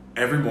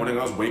 every morning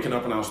I was waking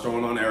up and I was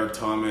throwing on Eric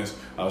Thomas.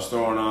 I was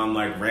throwing on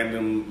like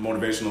random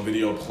motivational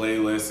video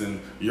playlists, and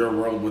Your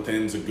World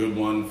Within's a good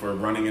one for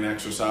running and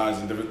exercise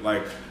and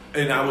different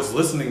and I was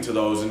listening to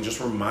those and just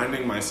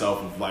reminding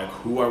myself of like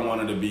who I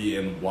wanted to be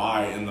and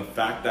why, and the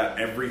fact that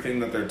everything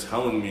that they're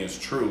telling me is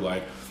true.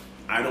 Like,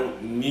 I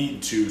don't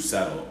need to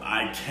settle.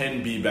 I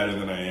can be better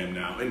than I am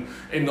now.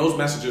 And those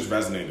messages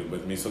resonated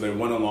with me, so they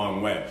went a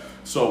long way.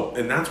 So,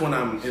 and that's when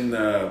I'm in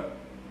the,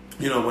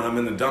 when I'm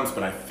in the dumps.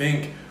 But I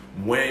think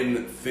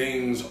when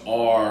things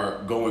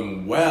are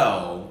going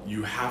well,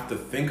 you have to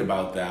think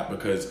about that,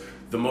 because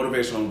the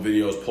motivational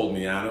videos pulled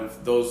me out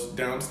of those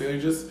down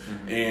stages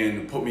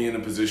and put me in a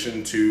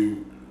position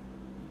to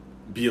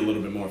be a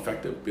little bit more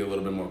effective, be a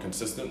little bit more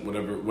consistent,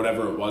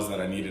 whatever it was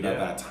that I needed at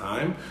that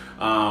time.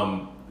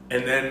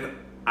 And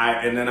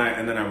then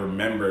I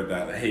remembered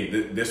that, hey,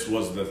 this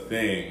was the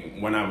thing.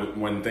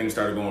 When things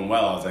started going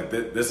well, I was like,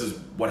 this is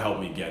what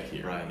helped me get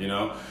here, right?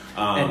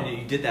 And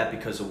you did that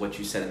because of what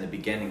you said in the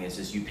beginning,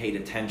 is you paid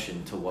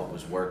attention to what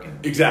was working.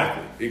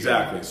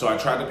 Exactly. So I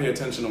tried to pay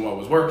attention to what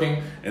was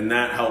working, and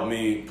that helped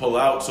me pull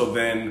out. So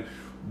then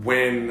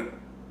when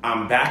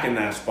I'm back in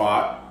that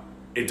spot,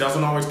 it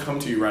doesn't always come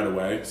to you right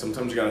away.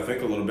 Sometimes you got to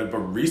think a little bit. But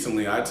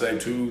recently, I'd say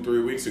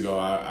 2-3 weeks ago,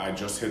 I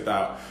just hit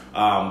that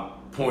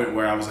point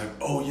where I was like,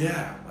 oh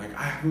yeah, like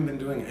I haven't been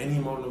doing any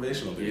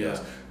motivational videos.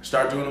 Yeah.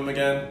 Start doing them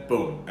again,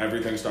 boom,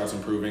 everything starts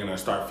improving, and I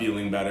start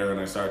feeling better,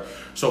 and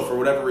so for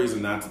whatever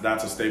reason,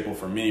 that's a staple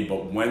for me.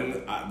 But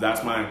when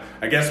that's my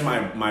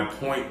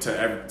point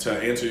to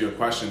answer your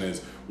question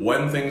is,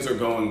 when things are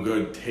going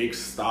good, take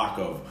stock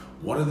of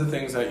what are the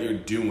things that you're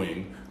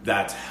doing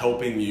that's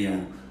helping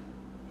you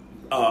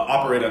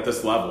operate at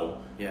this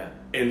level. Yeah.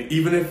 And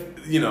even if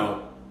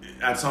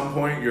at some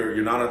point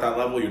you're not at that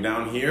level, you're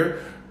down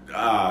here,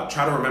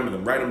 try to remember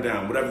them, write them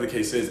down, whatever the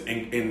case is,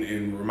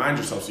 and remind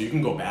yourself so you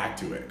can go back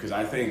to it, because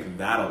I think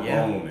that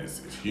alone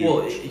is huge.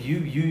 Well,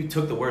 you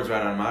took the words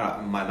right out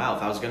of my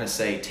mouth. I was going to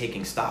say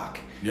taking stock.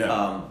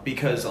 Yeah.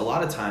 Because a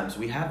lot of times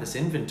we have this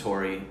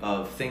inventory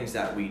of things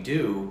that we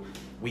do.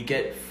 We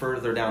get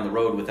further down the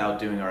road without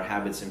doing our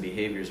habits and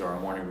behaviors or our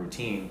morning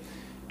routine,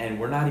 and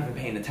we're not even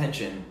paying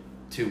attention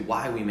to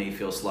why we may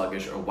feel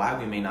sluggish or why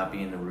we may not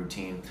be in the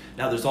routine.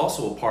 Now, there's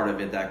also a part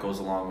of it that goes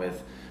along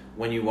with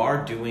when you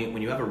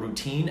have a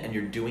routine and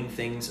you're doing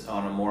things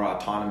on a more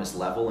autonomous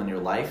level in your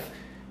life,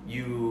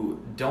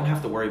 you don't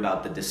have to worry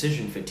about the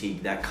decision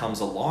fatigue that comes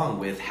along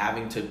with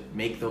having to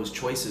make those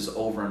choices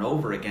over and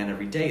over again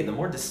every day. The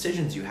more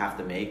decisions you have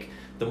to make,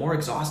 the more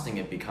exhausting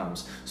it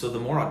becomes. So the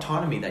more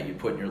autonomy that you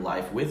put in your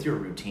life with your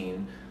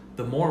routine,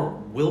 the more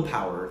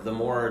willpower, the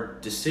more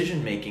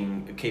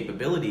decision-making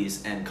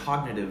capabilities and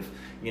cognitive,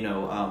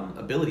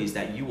 abilities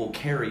that you will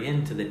carry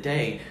into the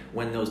day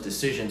when those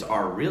decisions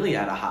are really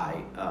at a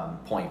high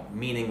point.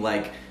 Meaning,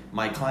 like,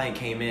 my client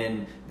came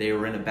in, they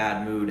were in a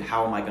bad mood.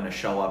 How am I going to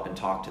show up and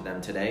talk to them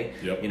today?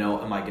 Yep.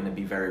 Am I going to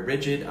be very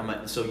rigid?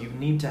 So you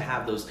need to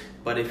have those.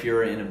 But if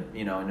you're in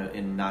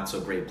a not so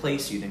great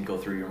place, you didn't go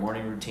through your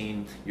morning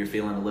routine, you're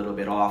feeling a little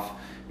bit off.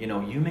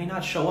 You may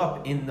not show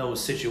up in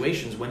those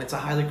situations when it's a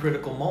highly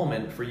critical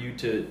moment for you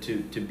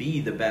to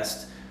be the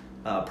best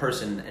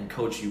person and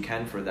coach you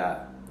can for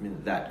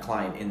that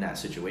client in that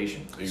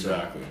situation.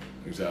 Exactly.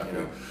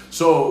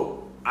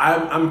 So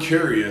I'm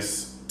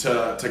curious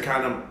to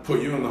kind of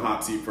put you in the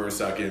hot seat for a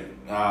second.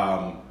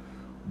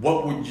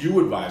 What would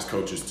you advise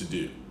coaches to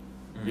do?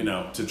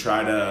 To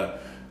try to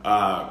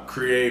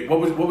create.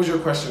 What was your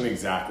question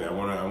exactly? I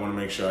want to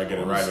make sure I get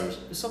it right.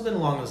 Something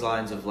along those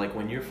lines of, like,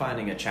 when you're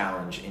finding a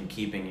challenge in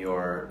keeping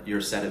your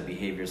set of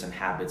behaviors and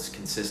habits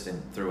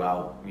consistent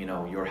throughout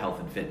your health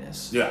and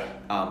fitness. Yeah.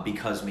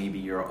 Because maybe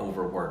you're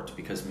overworked,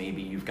 because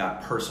maybe you've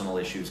got personal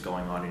issues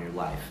going on in your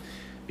life,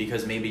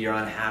 because maybe you're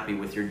unhappy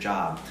with your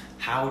job.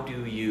 How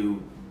do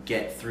you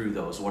get through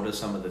those? What are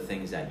some of the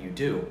things that you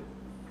do?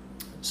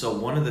 So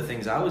one of the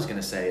things I was going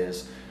to say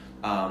is,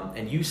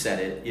 and you said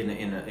it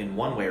in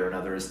one way or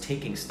another, is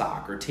taking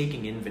stock or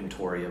taking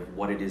inventory of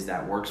what it is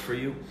that works for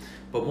you.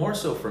 But more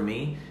so for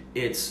me,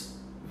 it's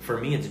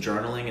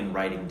journaling and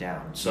writing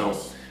down. So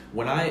Yes.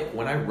 when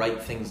I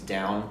write things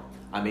down,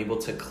 I'm able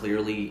to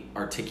clearly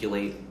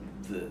articulate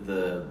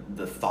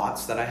the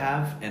thoughts that I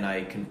have, and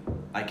I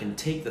can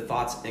take the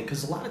thoughts,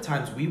 because a lot of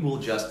times we will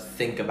just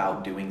think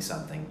about doing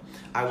something.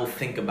 I will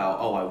think about,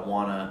 I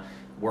want to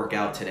work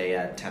out today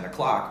at 10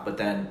 o'clock, but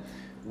then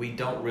we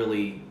don't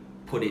really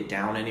put it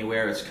down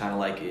anywhere. It's kind of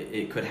like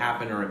it could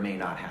happen or it may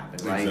not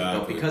happen, right? Exactly.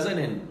 But because I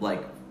didn't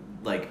like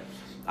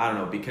I don't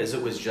know, because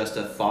it was just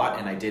a thought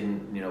and I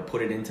didn't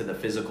put it into the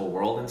physical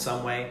world in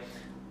some way,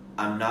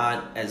 I'm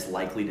not as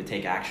likely to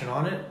take action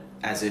on it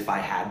as if I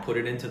had put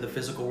it into the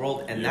physical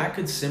world. And that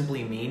could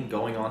simply mean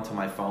going onto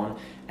my phone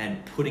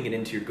and putting it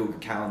into your Google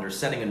Calendar,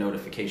 setting a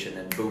notification,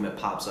 and boom, it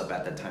pops up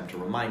at that time to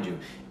remind you.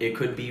 It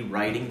could be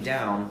writing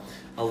down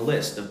a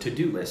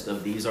to-do list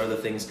of these are the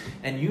things,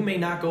 and you may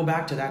not go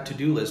back to that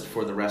to-do list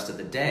for the rest of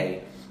the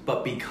day,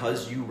 but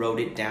because you wrote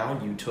it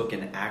down, you took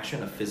an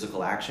action, a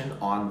physical action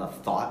on the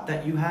thought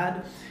that you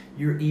had,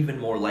 you're even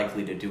more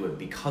likely to do it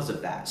because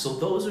of that. So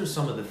those are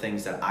some of the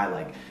things that I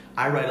like.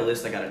 I write a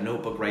list. I got a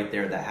notebook right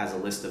there that has a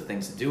list of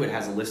things to do. It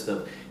has a list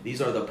of,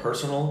 these are the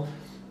personal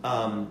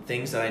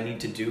things that I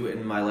need to do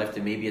in my life.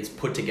 That maybe it's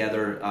put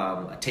together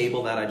a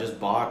table that I just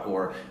bought,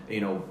 or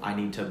I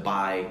need to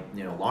buy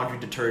laundry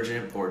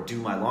detergent or do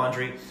my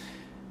laundry.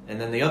 And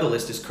then the other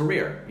list is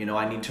career.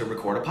 I need to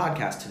record a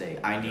podcast today.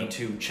 I need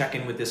to check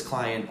in with this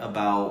client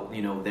about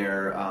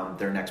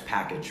their next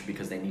package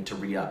because they need to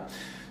re-up.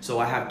 So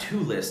I have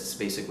two lists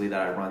basically that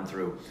I run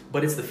through,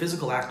 but it's the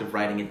physical act of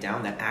writing it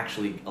down that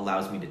actually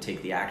allows me to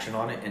take the action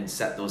on it and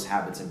set those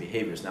habits and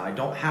behaviors. Now, I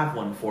don't have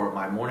one for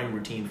my morning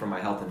routine for my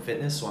health and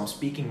fitness, so I'm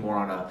speaking more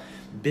on a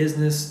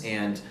business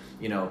and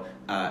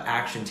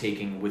action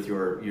taking with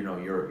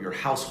your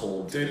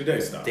household Day-to-day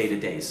stuff.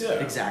 Day-to-days. Yeah.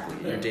 Exactly.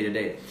 Yeah. Your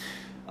day-to-day.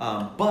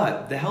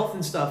 But the health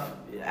and stuff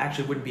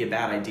actually wouldn't be a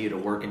bad idea to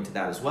work into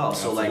that as well.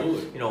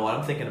 Absolutely. So what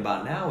I'm thinking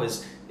about now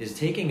is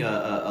taking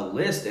a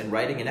list and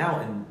writing it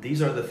out, and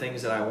these are the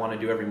things that I want to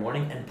do every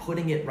morning, and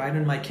putting it right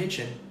in my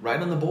kitchen, right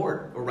on the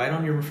board, or right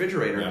on your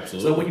refrigerator.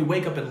 Absolutely. So when you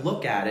wake up and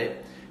look at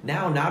it,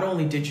 now not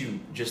only did you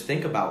just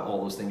think about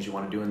all those things you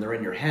want to do and they're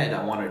in your head,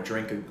 I want to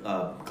drink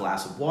a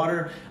glass of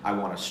water, I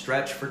want to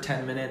stretch for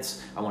 10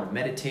 minutes, I want to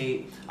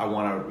meditate, I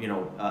want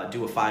to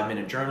do a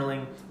 5-minute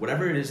journaling,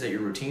 whatever it is that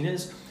your routine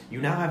is,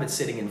 you now have it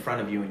sitting in front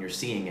of you and you're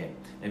seeing it.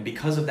 And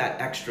because of that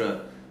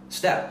extra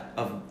step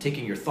of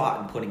taking your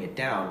thought and putting it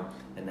down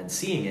and then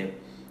seeing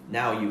it,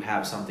 now you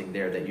have something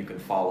there that you can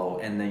follow,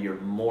 and then you're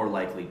more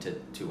likely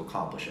to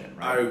accomplish it,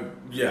 right?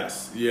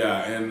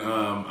 And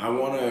I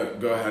want to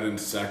go ahead and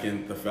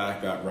second the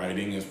fact that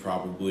writing is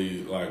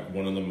probably like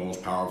one of the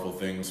most powerful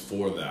things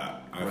for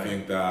that. I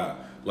think that,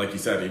 like you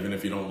said, even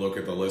if you don't look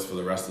at the list for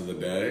the rest of the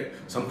day,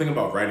 something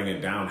about writing it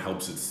down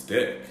helps it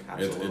stick.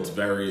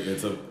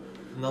 Absolutely.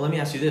 Now, let me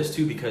ask you this,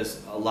 too,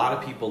 because a lot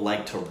of people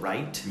like to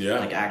write,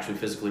 like actually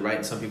physically write,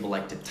 and some people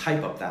like to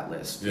type up that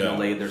list.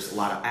 There's a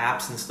lot of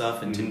apps and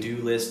stuff and to-do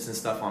lists and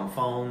stuff on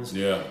phones.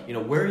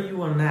 Where are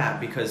you on that?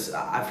 Because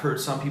I've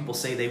heard some people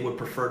say they would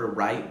prefer to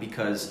write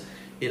because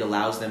it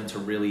allows them to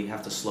really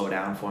have to slow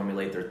down,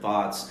 formulate their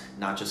thoughts,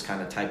 not just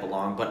kind of type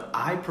along. But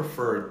I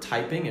prefer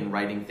typing and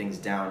writing things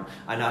down.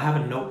 I now have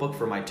a notebook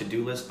for my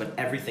to-do list, but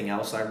everything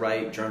else I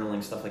write,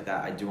 journaling, stuff like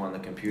that, I do on the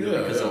computer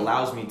because it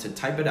allows me to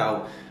type it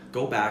out,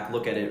 go back,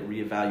 look at it,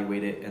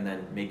 reevaluate it, and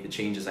then make the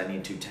changes I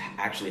need to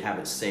actually have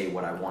it say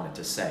what I want it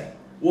to say.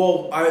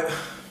 Well,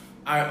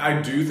 I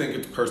do think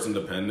it's person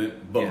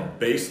dependent, but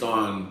based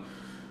on,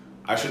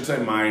 I should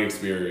say, my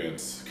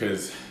experience,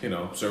 because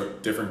so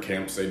different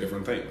camps say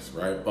different things,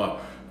 right? But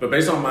But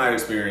based on my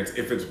experience,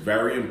 if it's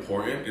very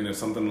important and it's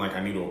something like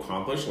I need to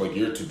accomplish, like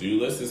your to-do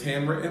list is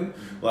handwritten,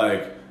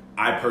 like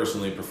I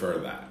personally prefer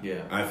that.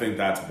 Yeah. I think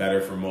that's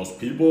better for most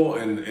people,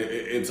 and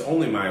it's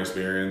only my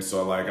experience,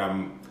 so like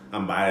I'm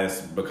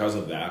biased because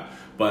of that.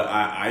 But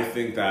I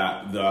think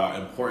that the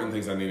important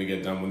things I need to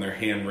get done when they're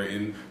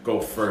handwritten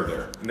go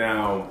further.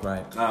 Now,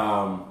 Right.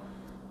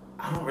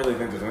 I don't really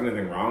think there's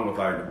anything wrong with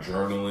like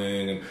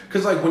journaling, and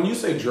because like when you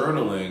say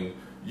journaling,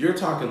 you're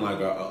talking like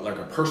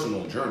a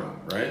personal journal,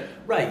 right?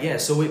 Right, yeah.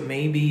 So it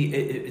may be,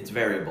 it's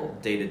variable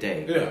day to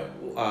day. Yeah.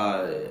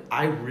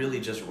 I really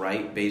just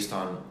write based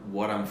on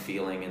what I'm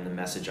feeling and the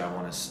message I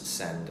want to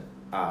send,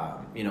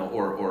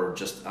 or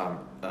just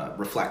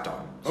reflect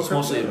on. So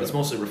Okay. it's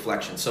mostly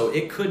reflection. So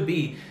it could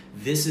be,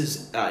 this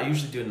is, I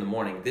usually do it in the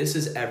morning. This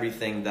is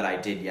everything that I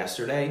did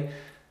yesterday.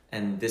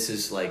 And this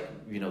is like,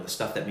 the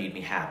stuff that made me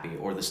happy,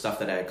 or the stuff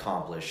that I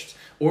accomplished,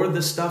 or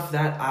the stuff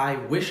that I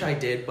wish I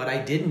did, but I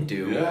didn't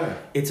do. Yeah.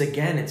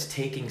 It's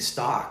taking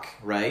stock,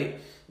 right?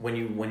 When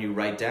you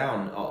write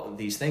down all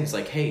these things,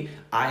 like, hey,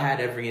 I had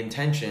every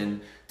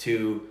intention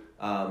to,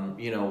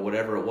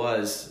 whatever it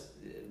was,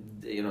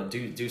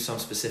 do some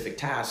specific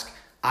task.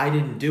 I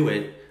didn't do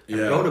it.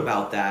 Yeah. I wrote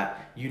about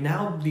that.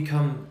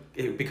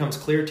 It becomes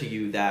clear to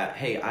you that,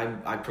 hey,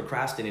 I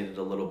procrastinated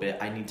a little bit.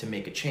 I need to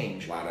make a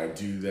change. Why'd I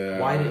do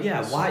that?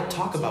 Why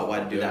talk about why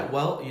to do Yeah. that?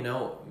 Well,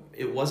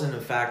 it wasn't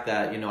a fact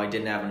that, I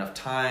didn't have enough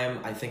time.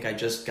 I think I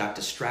just got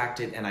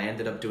distracted and I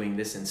ended up doing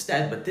this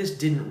instead, but this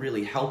didn't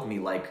really help me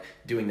like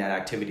doing that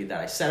activity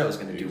that I said I was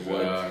going to do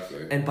would.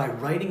 Exactly. And by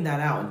writing that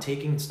out and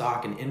taking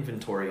stock and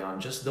inventory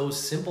on just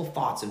those simple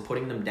thoughts and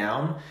putting them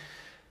down,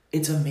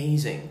 it's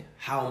amazing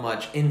how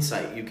much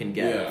insight you can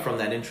get from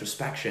that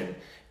introspection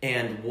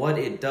and what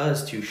it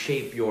does to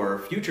shape your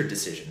future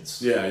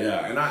decisions.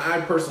 Yeah. And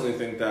I personally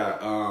think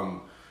that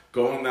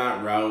going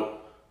that route,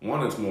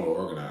 one, it's more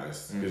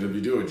organized. Because if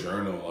you do a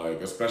journal,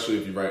 like, especially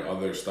if you write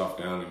other stuff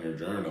down in your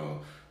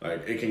journal,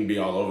 like, it can be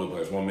all over the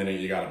place. One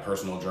minute you got a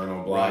personal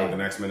journal blog, Right. the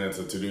next minute it's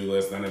a to-do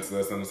list, then it's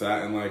this, then it's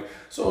that. And, like,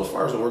 so as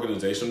far as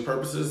organization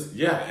purposes,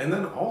 yeah. And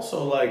then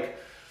also, like,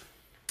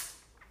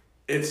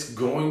 it's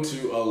going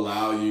to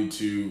allow you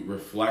to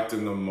reflect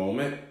in the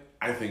moment,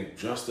 I think,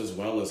 just as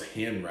well as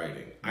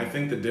handwriting. I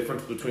think the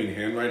difference between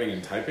handwriting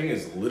and typing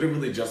is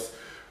literally just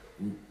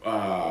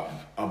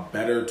a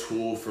better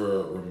tool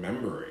for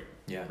remembering.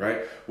 Yeah. Right?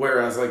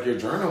 Whereas, like, your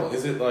journal,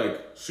 is it,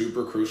 like,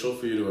 super crucial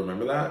for you to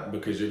remember that?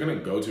 Because you're going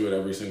to go to it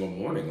every single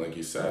morning, like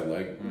you said.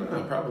 Like,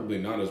 nah, probably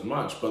not as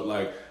much. But,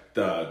 like,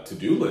 the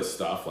to-do list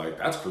stuff, like,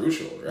 that's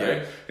crucial,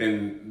 right? Yeah.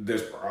 And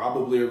there's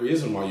probably a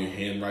reason why you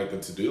handwrite the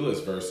to-do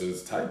list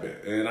versus type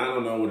it. And I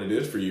don't know what it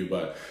is for you,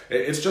 but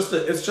it's just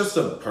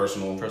a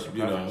personal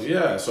preference.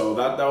 Yeah, so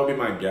that would be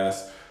my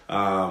guess.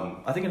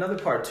 I think another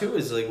part too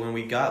is like when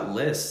we got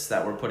lists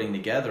that we're putting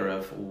together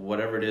of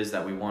whatever it is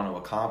that we want to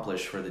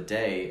accomplish for the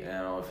day,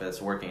 if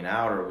it's working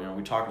out or,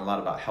 we're talking a lot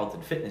about health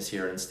and fitness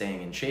here and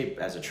staying in shape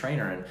as a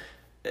trainer, and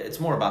it's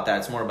more about that.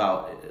 It's more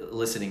about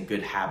eliciting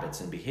good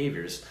habits and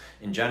behaviors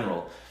in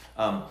general.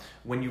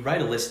 When you write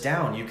a list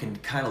down, you can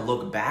kind of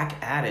look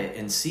back at it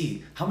and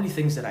see how many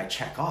things did I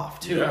check off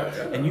too. Yeah.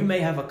 And you may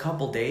have a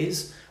couple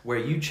days where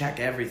you check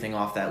everything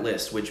off that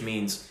list, which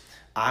means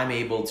I'm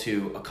able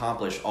to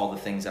accomplish all the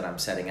things that I'm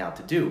setting out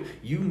to do.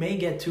 You may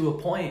get to a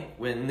point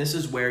when this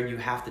is where you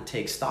have to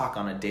take stock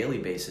on a daily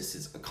basis.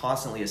 It's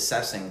constantly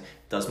assessing,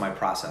 does my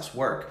process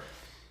work?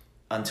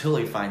 Until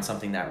you find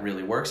something that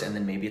really works, and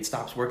then maybe it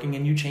stops working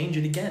and you change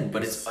it again.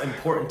 But it's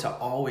important to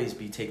always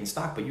be taking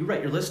stock. But you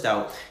write your list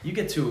out, you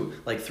get to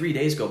like 3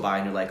 days go by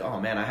and you're like, oh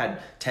man, I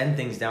had 10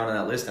 things down on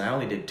that list and I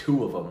only did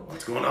 2 of them.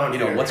 What's going on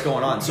here? What's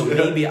going on? So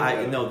maybe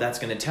I know that's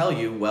going to tell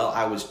you, well,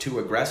 I was too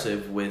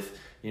aggressive with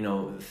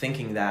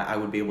thinking that I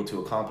would be able to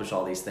accomplish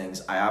all these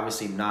things. I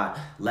obviously am not.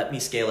 Let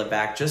me scale it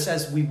back. Just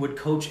as we would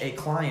coach a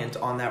client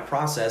on that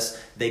process,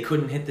 they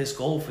couldn't hit this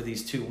goal for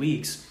these 2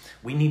 weeks.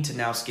 We need to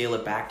now scale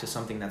it back to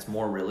something that's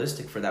more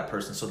realistic for that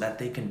person so that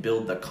they can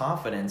build the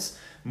confidence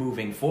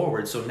moving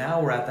forward. So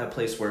now we're at that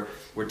place where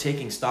we're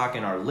taking stock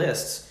in our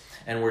lists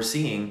and we're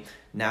seeing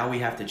now we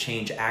have to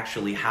change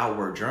actually how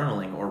we're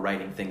journaling or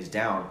writing things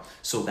down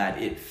so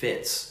that it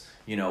fits.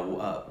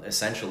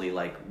 Essentially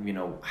like,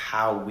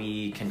 how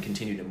we can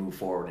continue to move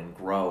forward and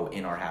grow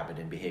in our habit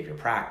and behavior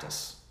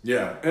practice.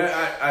 Yeah,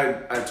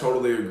 I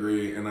totally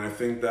agree. And I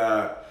think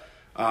that,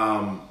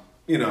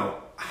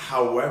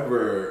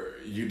 however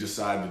you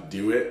decide to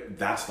do it,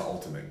 that's the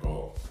ultimate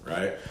goal,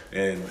 right?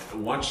 And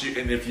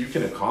if you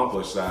can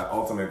accomplish that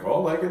ultimate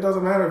goal, like, it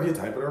doesn't matter if you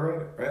type it or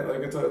write it, right?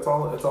 Like, it's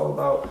all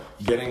about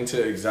getting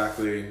to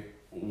exactly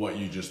what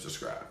you just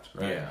described,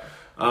 right?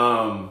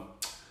 Yeah.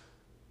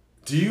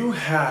 Do you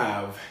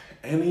have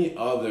any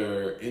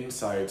other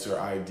insights or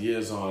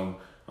ideas on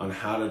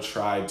how to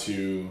try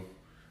to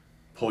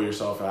pull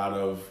yourself out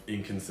of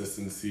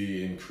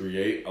inconsistency and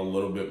create a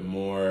little bit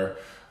more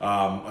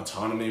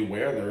autonomy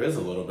where there is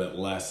a little bit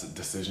less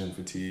decision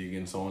fatigue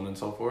and so on and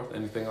so forth?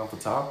 Anything off the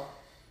top?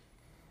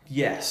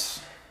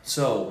 Yes.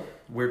 So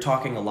we're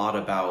talking a lot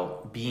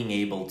about being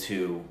able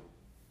to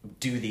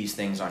do these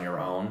things on your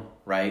own,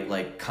 right?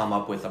 Like come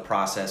up with a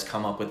process,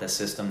 come up with a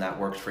system that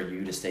works for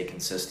you to stay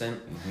consistent.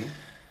 Mm-hmm.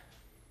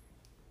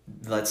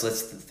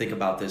 Let's think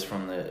about this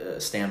from the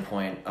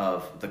standpoint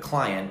of the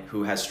client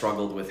who has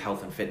struggled with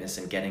health and fitness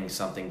and getting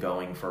something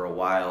going for a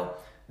while.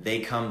 They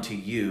come to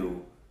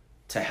you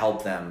to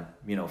help them,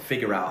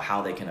 figure out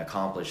how they can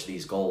accomplish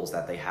these goals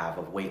that they have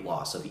of weight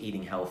loss, of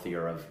eating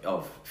healthier,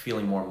 of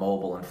feeling more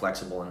mobile and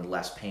flexible and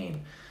less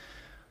pain.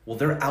 Well,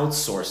 they're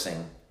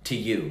outsourcing to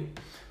you.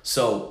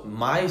 So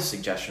my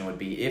suggestion would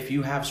be, if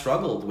you have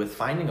struggled with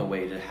finding a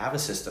way to have a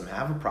system,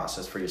 have a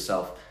process for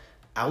yourself,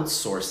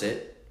 outsource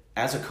it.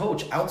 As a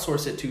coach,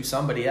 outsource it to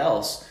somebody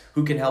else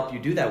who can help you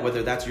do that,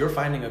 whether that's you're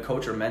finding a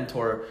coach or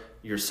mentor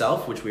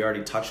yourself, which we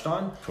already touched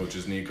on.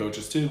 Coaches need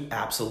coaches too.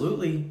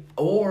 Absolutely.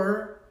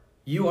 Or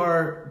you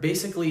are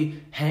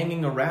basically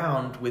hanging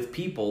around with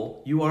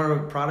people. You are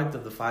a product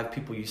of the 5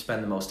 people you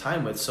spend the most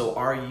time with. So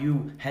are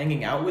you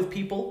hanging out with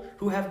people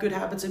who have good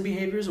habits and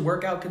behaviors,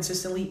 work out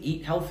consistently,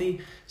 eat healthy,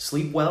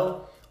 sleep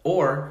well?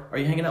 Or are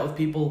you hanging out with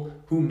people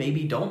who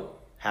maybe don't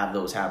have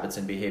those habits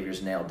and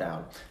behaviors nailed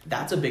down?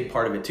 That's a big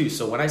part of it too.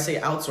 So when I say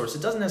outsource,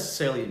 it doesn't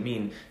necessarily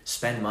mean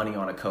spend money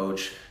on a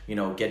coach,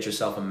 get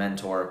yourself a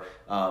mentor,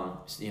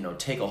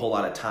 take a whole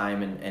lot of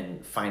time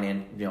and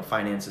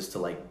finances to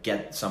like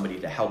get somebody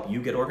to help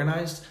you get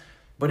organized.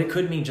 But it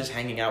could mean just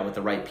hanging out with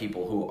the right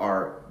people who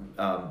are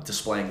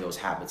displaying those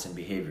habits and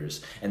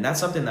behaviors. And that's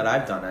something that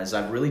I've done, is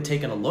I've really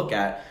taken a look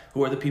at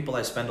who are the people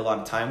I spend a lot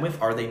of time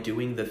with. Are they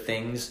doing the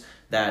things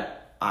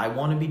that I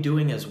want to be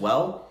doing as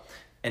well?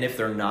 And if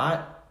they're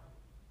not,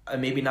 I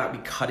maybe not be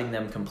cutting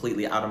them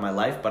completely out of my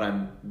life, but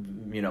I'm,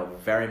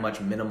 very much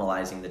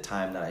minimalizing the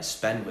time that I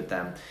spend with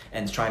them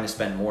and trying to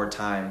spend more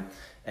time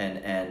and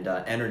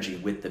energy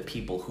with the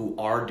people who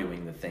are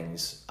doing the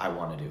things I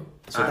want to do.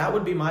 So that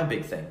would be my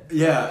big thing.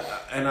 Yeah,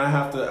 and I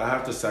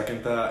have to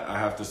second that. I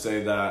have to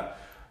say that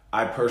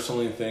I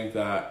personally think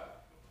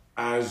that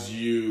as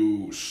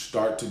you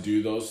start to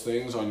do those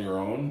things on your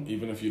own,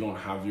 even if you don't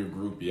have your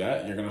group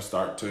yet, you're going to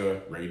start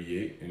to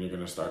radiate and you're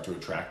going to start to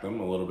attract them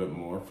a little bit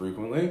more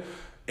frequently.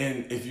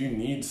 And if you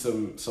need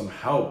some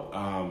help,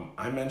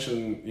 I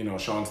mentioned,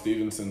 Sean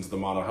Stevenson's The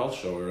Model Health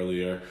Show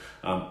earlier.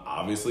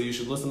 Obviously you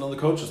should listen to The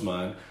Coach's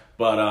Mind,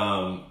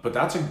 but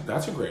that's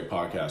a great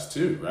podcast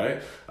too,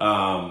 right?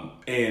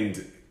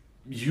 And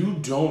you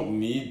don't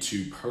need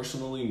to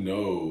personally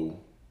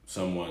know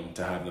someone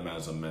to have them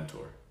as a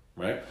mentor.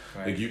 Right?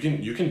 Like you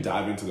can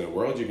dive into their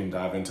world, you can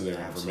dive into their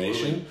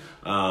information,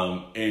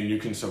 and you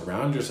can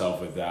surround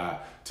yourself with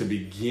that to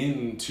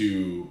begin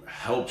to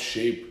help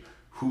shape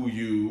who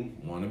you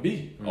want to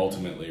be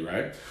ultimately,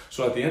 right?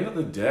 So at the end of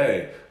the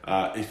day,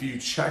 if you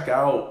check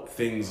out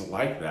things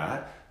like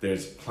that,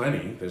 there's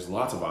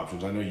lots of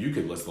options. I know you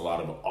could list a lot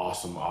of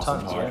awesome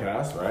Tons,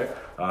 podcasts, right?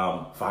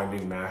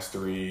 Finding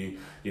Mastery,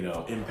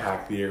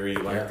 Impact Theory,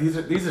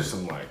 these are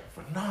some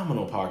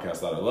phenomenal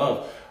podcasts that I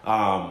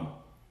love.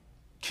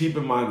 Keep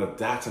in mind that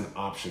that's an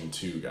option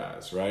too,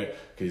 guys, right?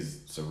 Because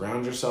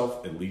surround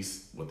yourself at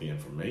least with the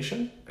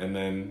information and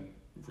then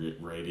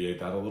radiate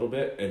that a little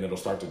bit, and it'll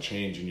start to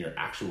change in your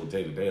actual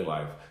day-to-day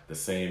life the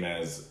same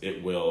as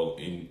it will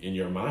in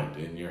your mind,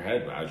 in your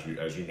head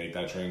as you make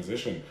that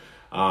transition.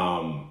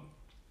 And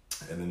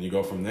then you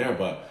go from there.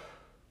 But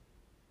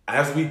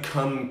as we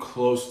come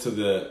close to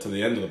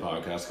the end of the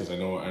podcast, because I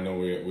know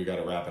we got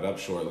to wrap it up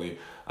shortly,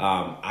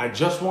 I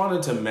just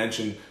wanted to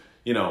mention,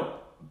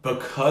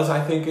 because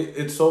I think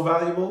it's so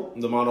valuable,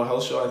 the Model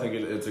Health Show, I think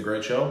it's a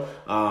great show.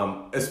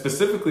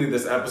 Specifically,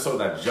 this episode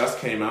that just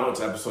came out, it's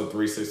episode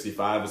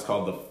 365. It's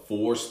called The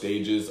 4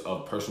 Stages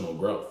of Personal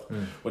Growth,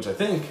 which I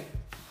think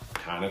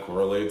kind of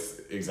correlates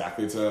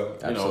exactly to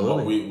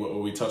what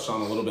we touched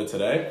on a little bit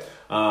today,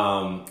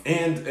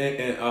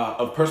 and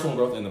of personal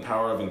growth and the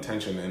power of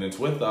intention. And it's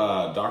with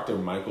Dr.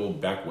 Michael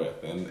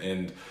Beckwith,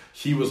 and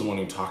he was the one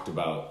who talked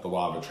about the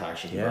law of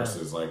attraction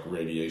versus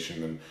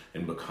radiation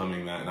and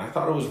becoming that. And I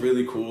thought it was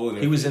really cool. And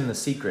he was in The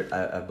Secret,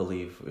 I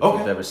believe. If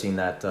you've ever seen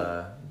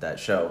that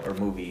show or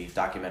movie,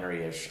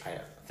 documentary-ish,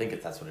 I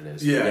think that's what it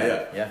is.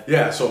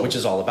 Yeah. So which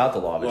is all about the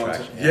law of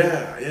attraction.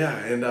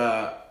 And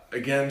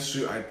again,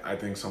 I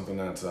think something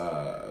that's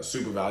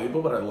super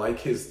valuable, but I like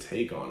his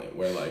take on it,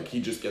 where he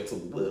just gets a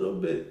little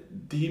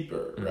bit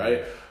deeper,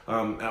 right?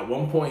 At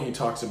one point he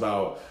talks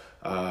about,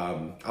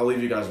 I'll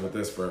leave you guys with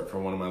this for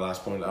one of my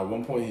last points. At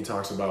one point he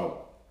talks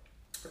about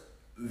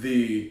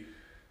the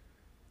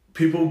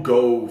people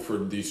go for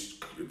these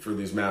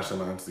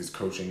masterminds, these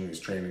coaching, these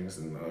trainings,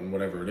 and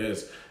whatever it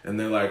is, and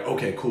they're like,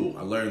 okay, cool,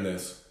 I learned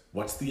this.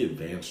 What's the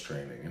advanced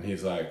training? And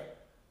he's like,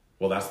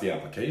 well, that's the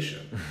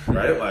application,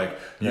 right?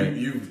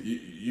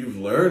 You've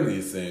learned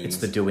these things. It's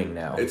the doing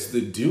now. It's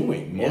the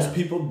doing. Most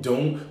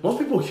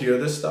people hear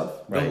this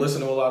stuff. They'll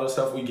listen to a lot of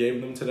stuff we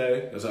gave them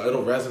today.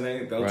 It'll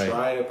resonate. They'll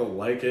try it. They'll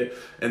like it.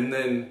 And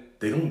then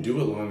they don't do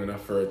it long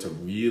enough for it to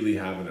really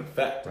have an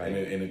effect. Right.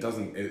 And it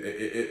doesn't,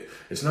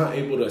 it's not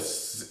able to,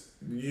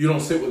 you don't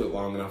sit with it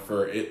long enough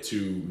for it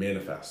to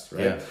manifest,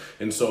 right? Yeah.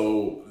 And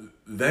so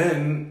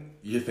then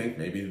you think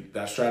maybe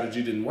that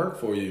strategy didn't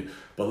work for you.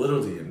 But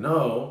little do you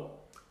know,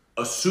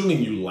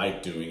 assuming you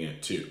like doing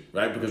it too,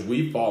 right? Because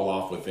we fall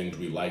off with things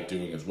we like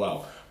doing as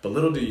well. But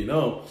little do you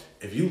know,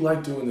 if you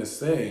like doing this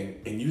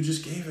thing and you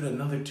just gave it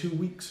another 2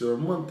 weeks or a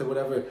month or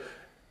whatever,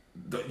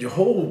 your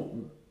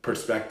whole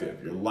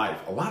perspective, your life,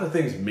 a lot of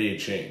things may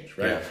change,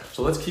 right? Yeah.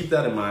 So let's keep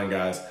that in mind,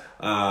 guys.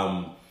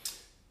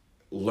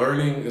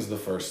 Learning is the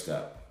first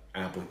step.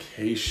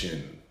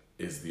 Application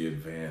is the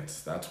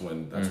advance. That's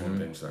when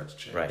things start to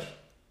change. Right.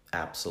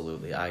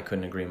 Absolutely. I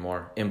couldn't agree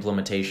more.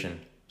 Implementation.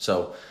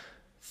 So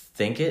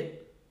think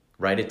it,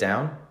 write it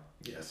down.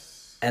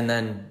 Yes. And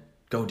then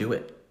go do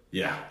it.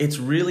 Yeah. It's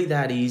really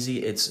that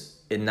easy. It's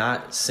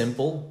not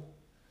simple,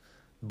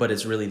 but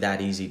it's really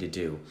that easy to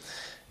do.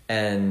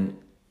 And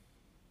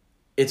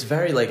it's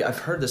very like, I've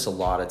heard this a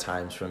lot of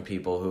times from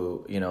people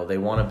who, you know, they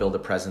want to build a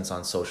presence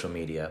on social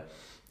media.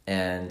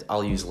 And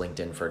I'll use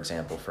LinkedIn, for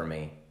example, for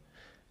me.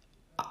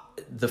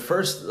 The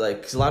first,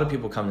 like, 'cause a lot of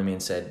people come to me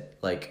and said,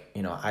 like,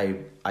 you know,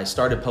 I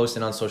started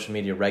posting on social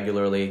media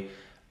regularly.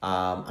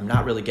 I'm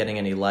not really getting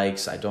any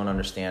likes. I don't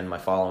understand. My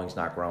following's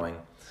not growing.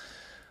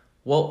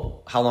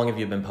 Well, how long have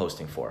you been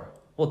posting for?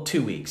 Well,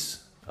 2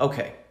 weeks.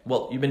 Okay.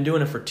 Well, you've been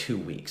doing it for 2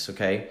 weeks.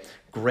 Okay.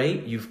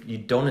 Great. You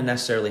don't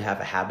necessarily have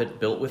a habit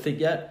built with it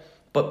yet,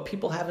 but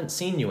people haven't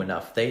seen you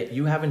enough.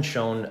 You haven't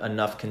shown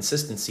enough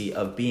consistency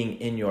of being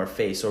in your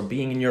face or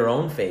being in your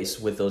own face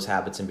with those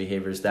habits and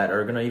behaviors that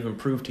are going to even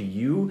prove to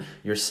you,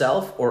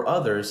 yourself, or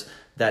others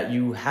that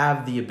you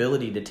have the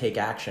ability to take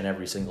action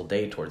every single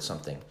day towards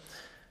something.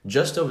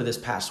 Just over this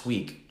past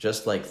week,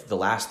 just like the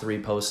last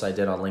 3 posts I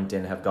did on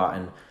LinkedIn have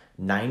gotten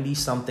 90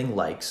 something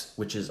likes,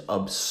 which is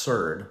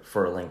absurd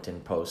for a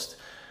LinkedIn post.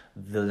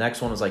 The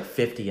next one was like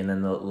 50, and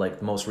then the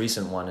most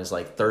recent one is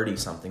like 30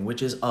 something,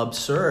 which is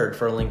absurd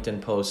for a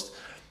LinkedIn post,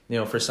 you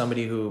know, for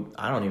somebody who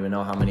I don't even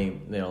know how many,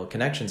 you know,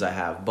 connections I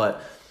have.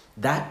 But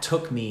that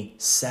took me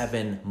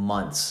 7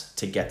 months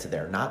to get to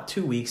there. Not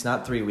 2 weeks,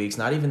 not 3 weeks,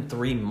 not even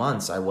 3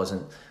 months. I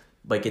wasn't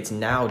like, it's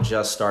now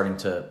just starting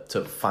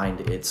to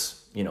find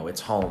its, you know,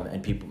 its home,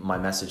 and my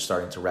message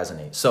starting to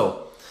resonate.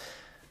 So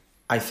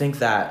I think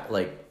that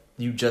like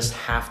you just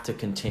have to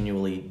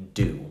continually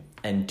do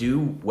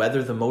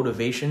whether the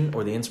motivation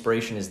or the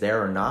inspiration is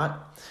there or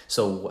not.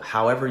 So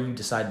however you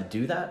decide to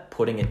do that,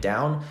 putting it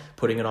down,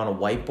 putting it on a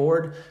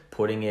whiteboard,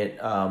 putting it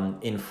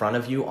in front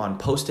of you on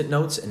Post-it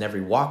notes in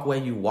every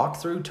walkway you walk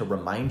through to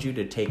remind you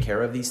to take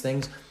care of these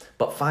things.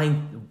 But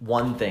find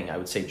one thing, I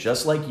would say,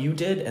 just like you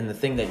did, and the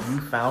thing that you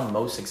found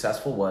most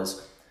successful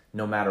was,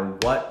 no matter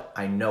what,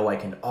 I know I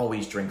can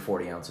always drink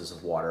 40 ounces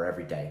of water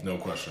every day. No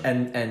question.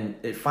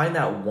 And find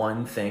that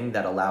one thing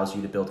that allows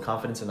you to build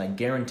confidence. And I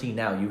guarantee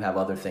now you have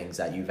other things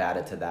that you've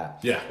added to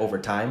that over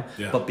time.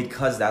 Yeah. But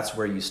because that's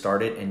where you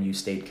started and you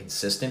stayed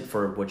consistent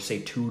for, what'd you say,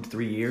 2 to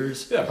 3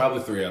 years? Yeah,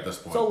 probably 3 at this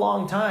point. It's a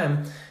long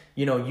time.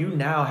 You know, you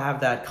now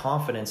have that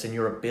confidence in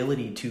your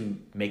ability to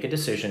make a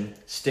decision,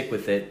 stick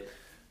with it,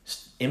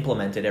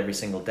 implement it every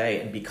single day.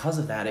 And because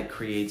of that, it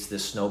creates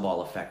this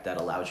snowball effect that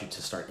allows you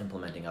to start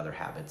implementing other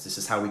habits. This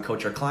is how we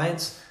coach our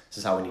clients. This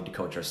is how we need to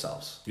coach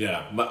ourselves.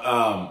 Yeah, but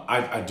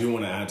I do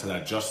want to add to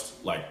that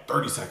just like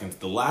 30 seconds.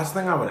 The last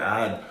thing I would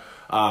add,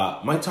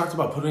 Mike talked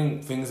about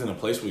putting things in a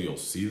place where you'll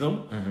see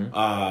them.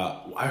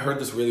 Mm-hmm. I heard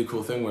this really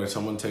cool thing where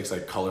someone takes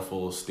like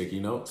colorful sticky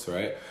notes,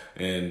 right?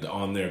 And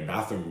on their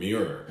bathroom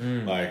mirror,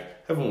 like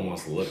everyone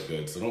wants to look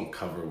good, so don't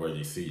cover where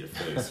you see your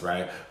face,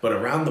 right? But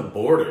around the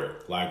border,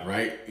 like,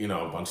 right, you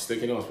know, a bunch of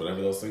sticky notes,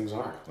 whatever those things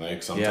are.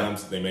 Like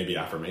sometimes they may be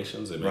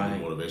affirmations, they may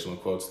be motivational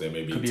quotes, they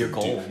may be, could be your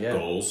goal,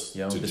 goals,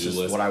 you know, to-do this is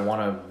list. what I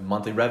want a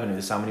monthly revenue.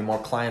 This is how many more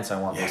clients I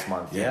want this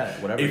month. Yeah,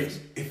 whatever it is.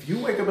 If you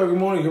wake up every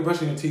morning, you're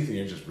brushing your teeth and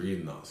you're just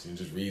reading those.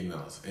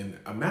 And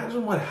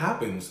imagine what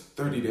happens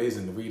 30 days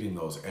into reading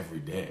those every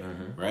day,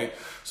 right?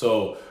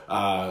 So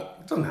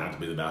it doesn't have to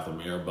be the bathroom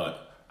mirror,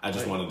 but I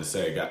just wanted to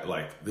say,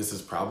 like, this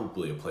is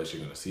probably a place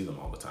you're going to see them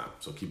all the time.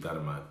 So keep that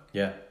in mind.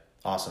 Yeah.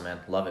 Awesome, man.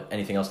 Love it.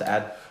 Anything else to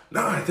add?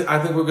 No, I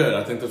think we're good.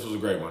 I think this was a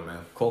great one, man.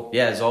 Cool.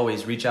 Yeah, as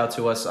always, reach out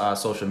to us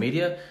social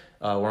media.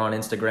 We're on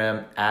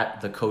Instagram at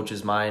The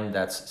Coach's Mind.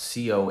 That's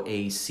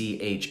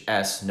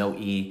COACHS, no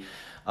E.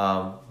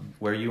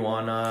 Where are you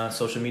on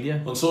social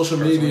media? On social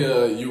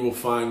media, you will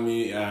find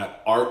me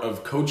at Art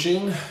of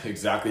Coaching,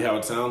 exactly how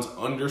it sounds,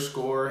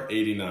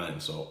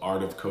 _89. So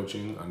Art of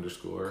Coaching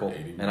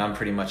 _89. And I'm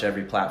pretty much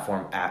every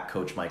platform at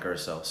Coach Mike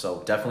Urso.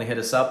 So definitely hit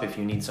us up if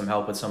you need some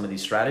help with some of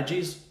these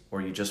strategies,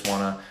 or you just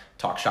want to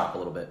talk shop a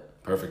little bit.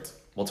 Perfect.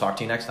 We'll talk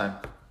to you next time.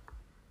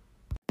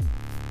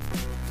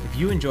 If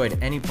you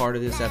enjoyed any part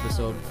of this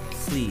episode,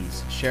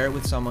 please share it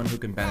with someone who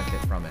can benefit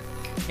from it.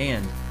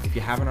 And if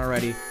you haven't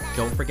already,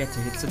 don't forget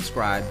to hit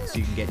subscribe so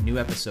you can get new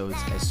episodes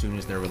as soon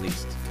as they're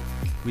released.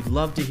 We'd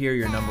love to hear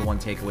your number one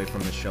takeaway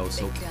from the show,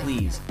 so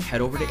please head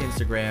over to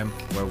Instagram,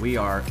 where we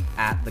are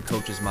at The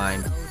Coach's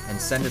Mind,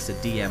 and send us a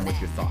DM with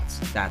your thoughts.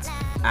 That's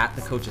at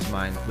The Coach's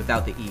Mind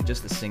without the E,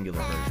 just the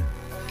singular version.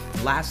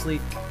 And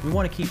lastly, we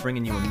want to keep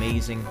bringing you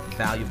amazing,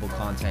 valuable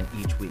content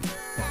each week.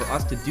 And for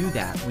us to do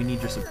that, we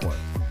need your support.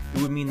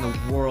 It would mean the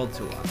world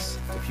to us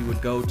if you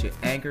would go to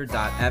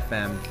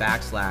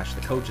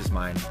anchor.fm/The Coach's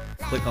Mind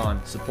click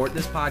on Support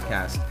This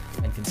Podcast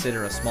and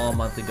consider a small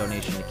monthly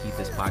donation to keep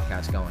this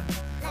podcast going.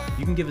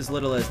 You can give as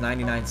little as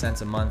 99 cents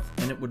a month,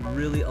 and it would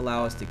really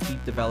allow us to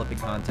keep developing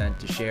content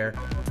to share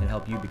and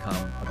help you become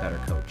a better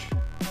coach.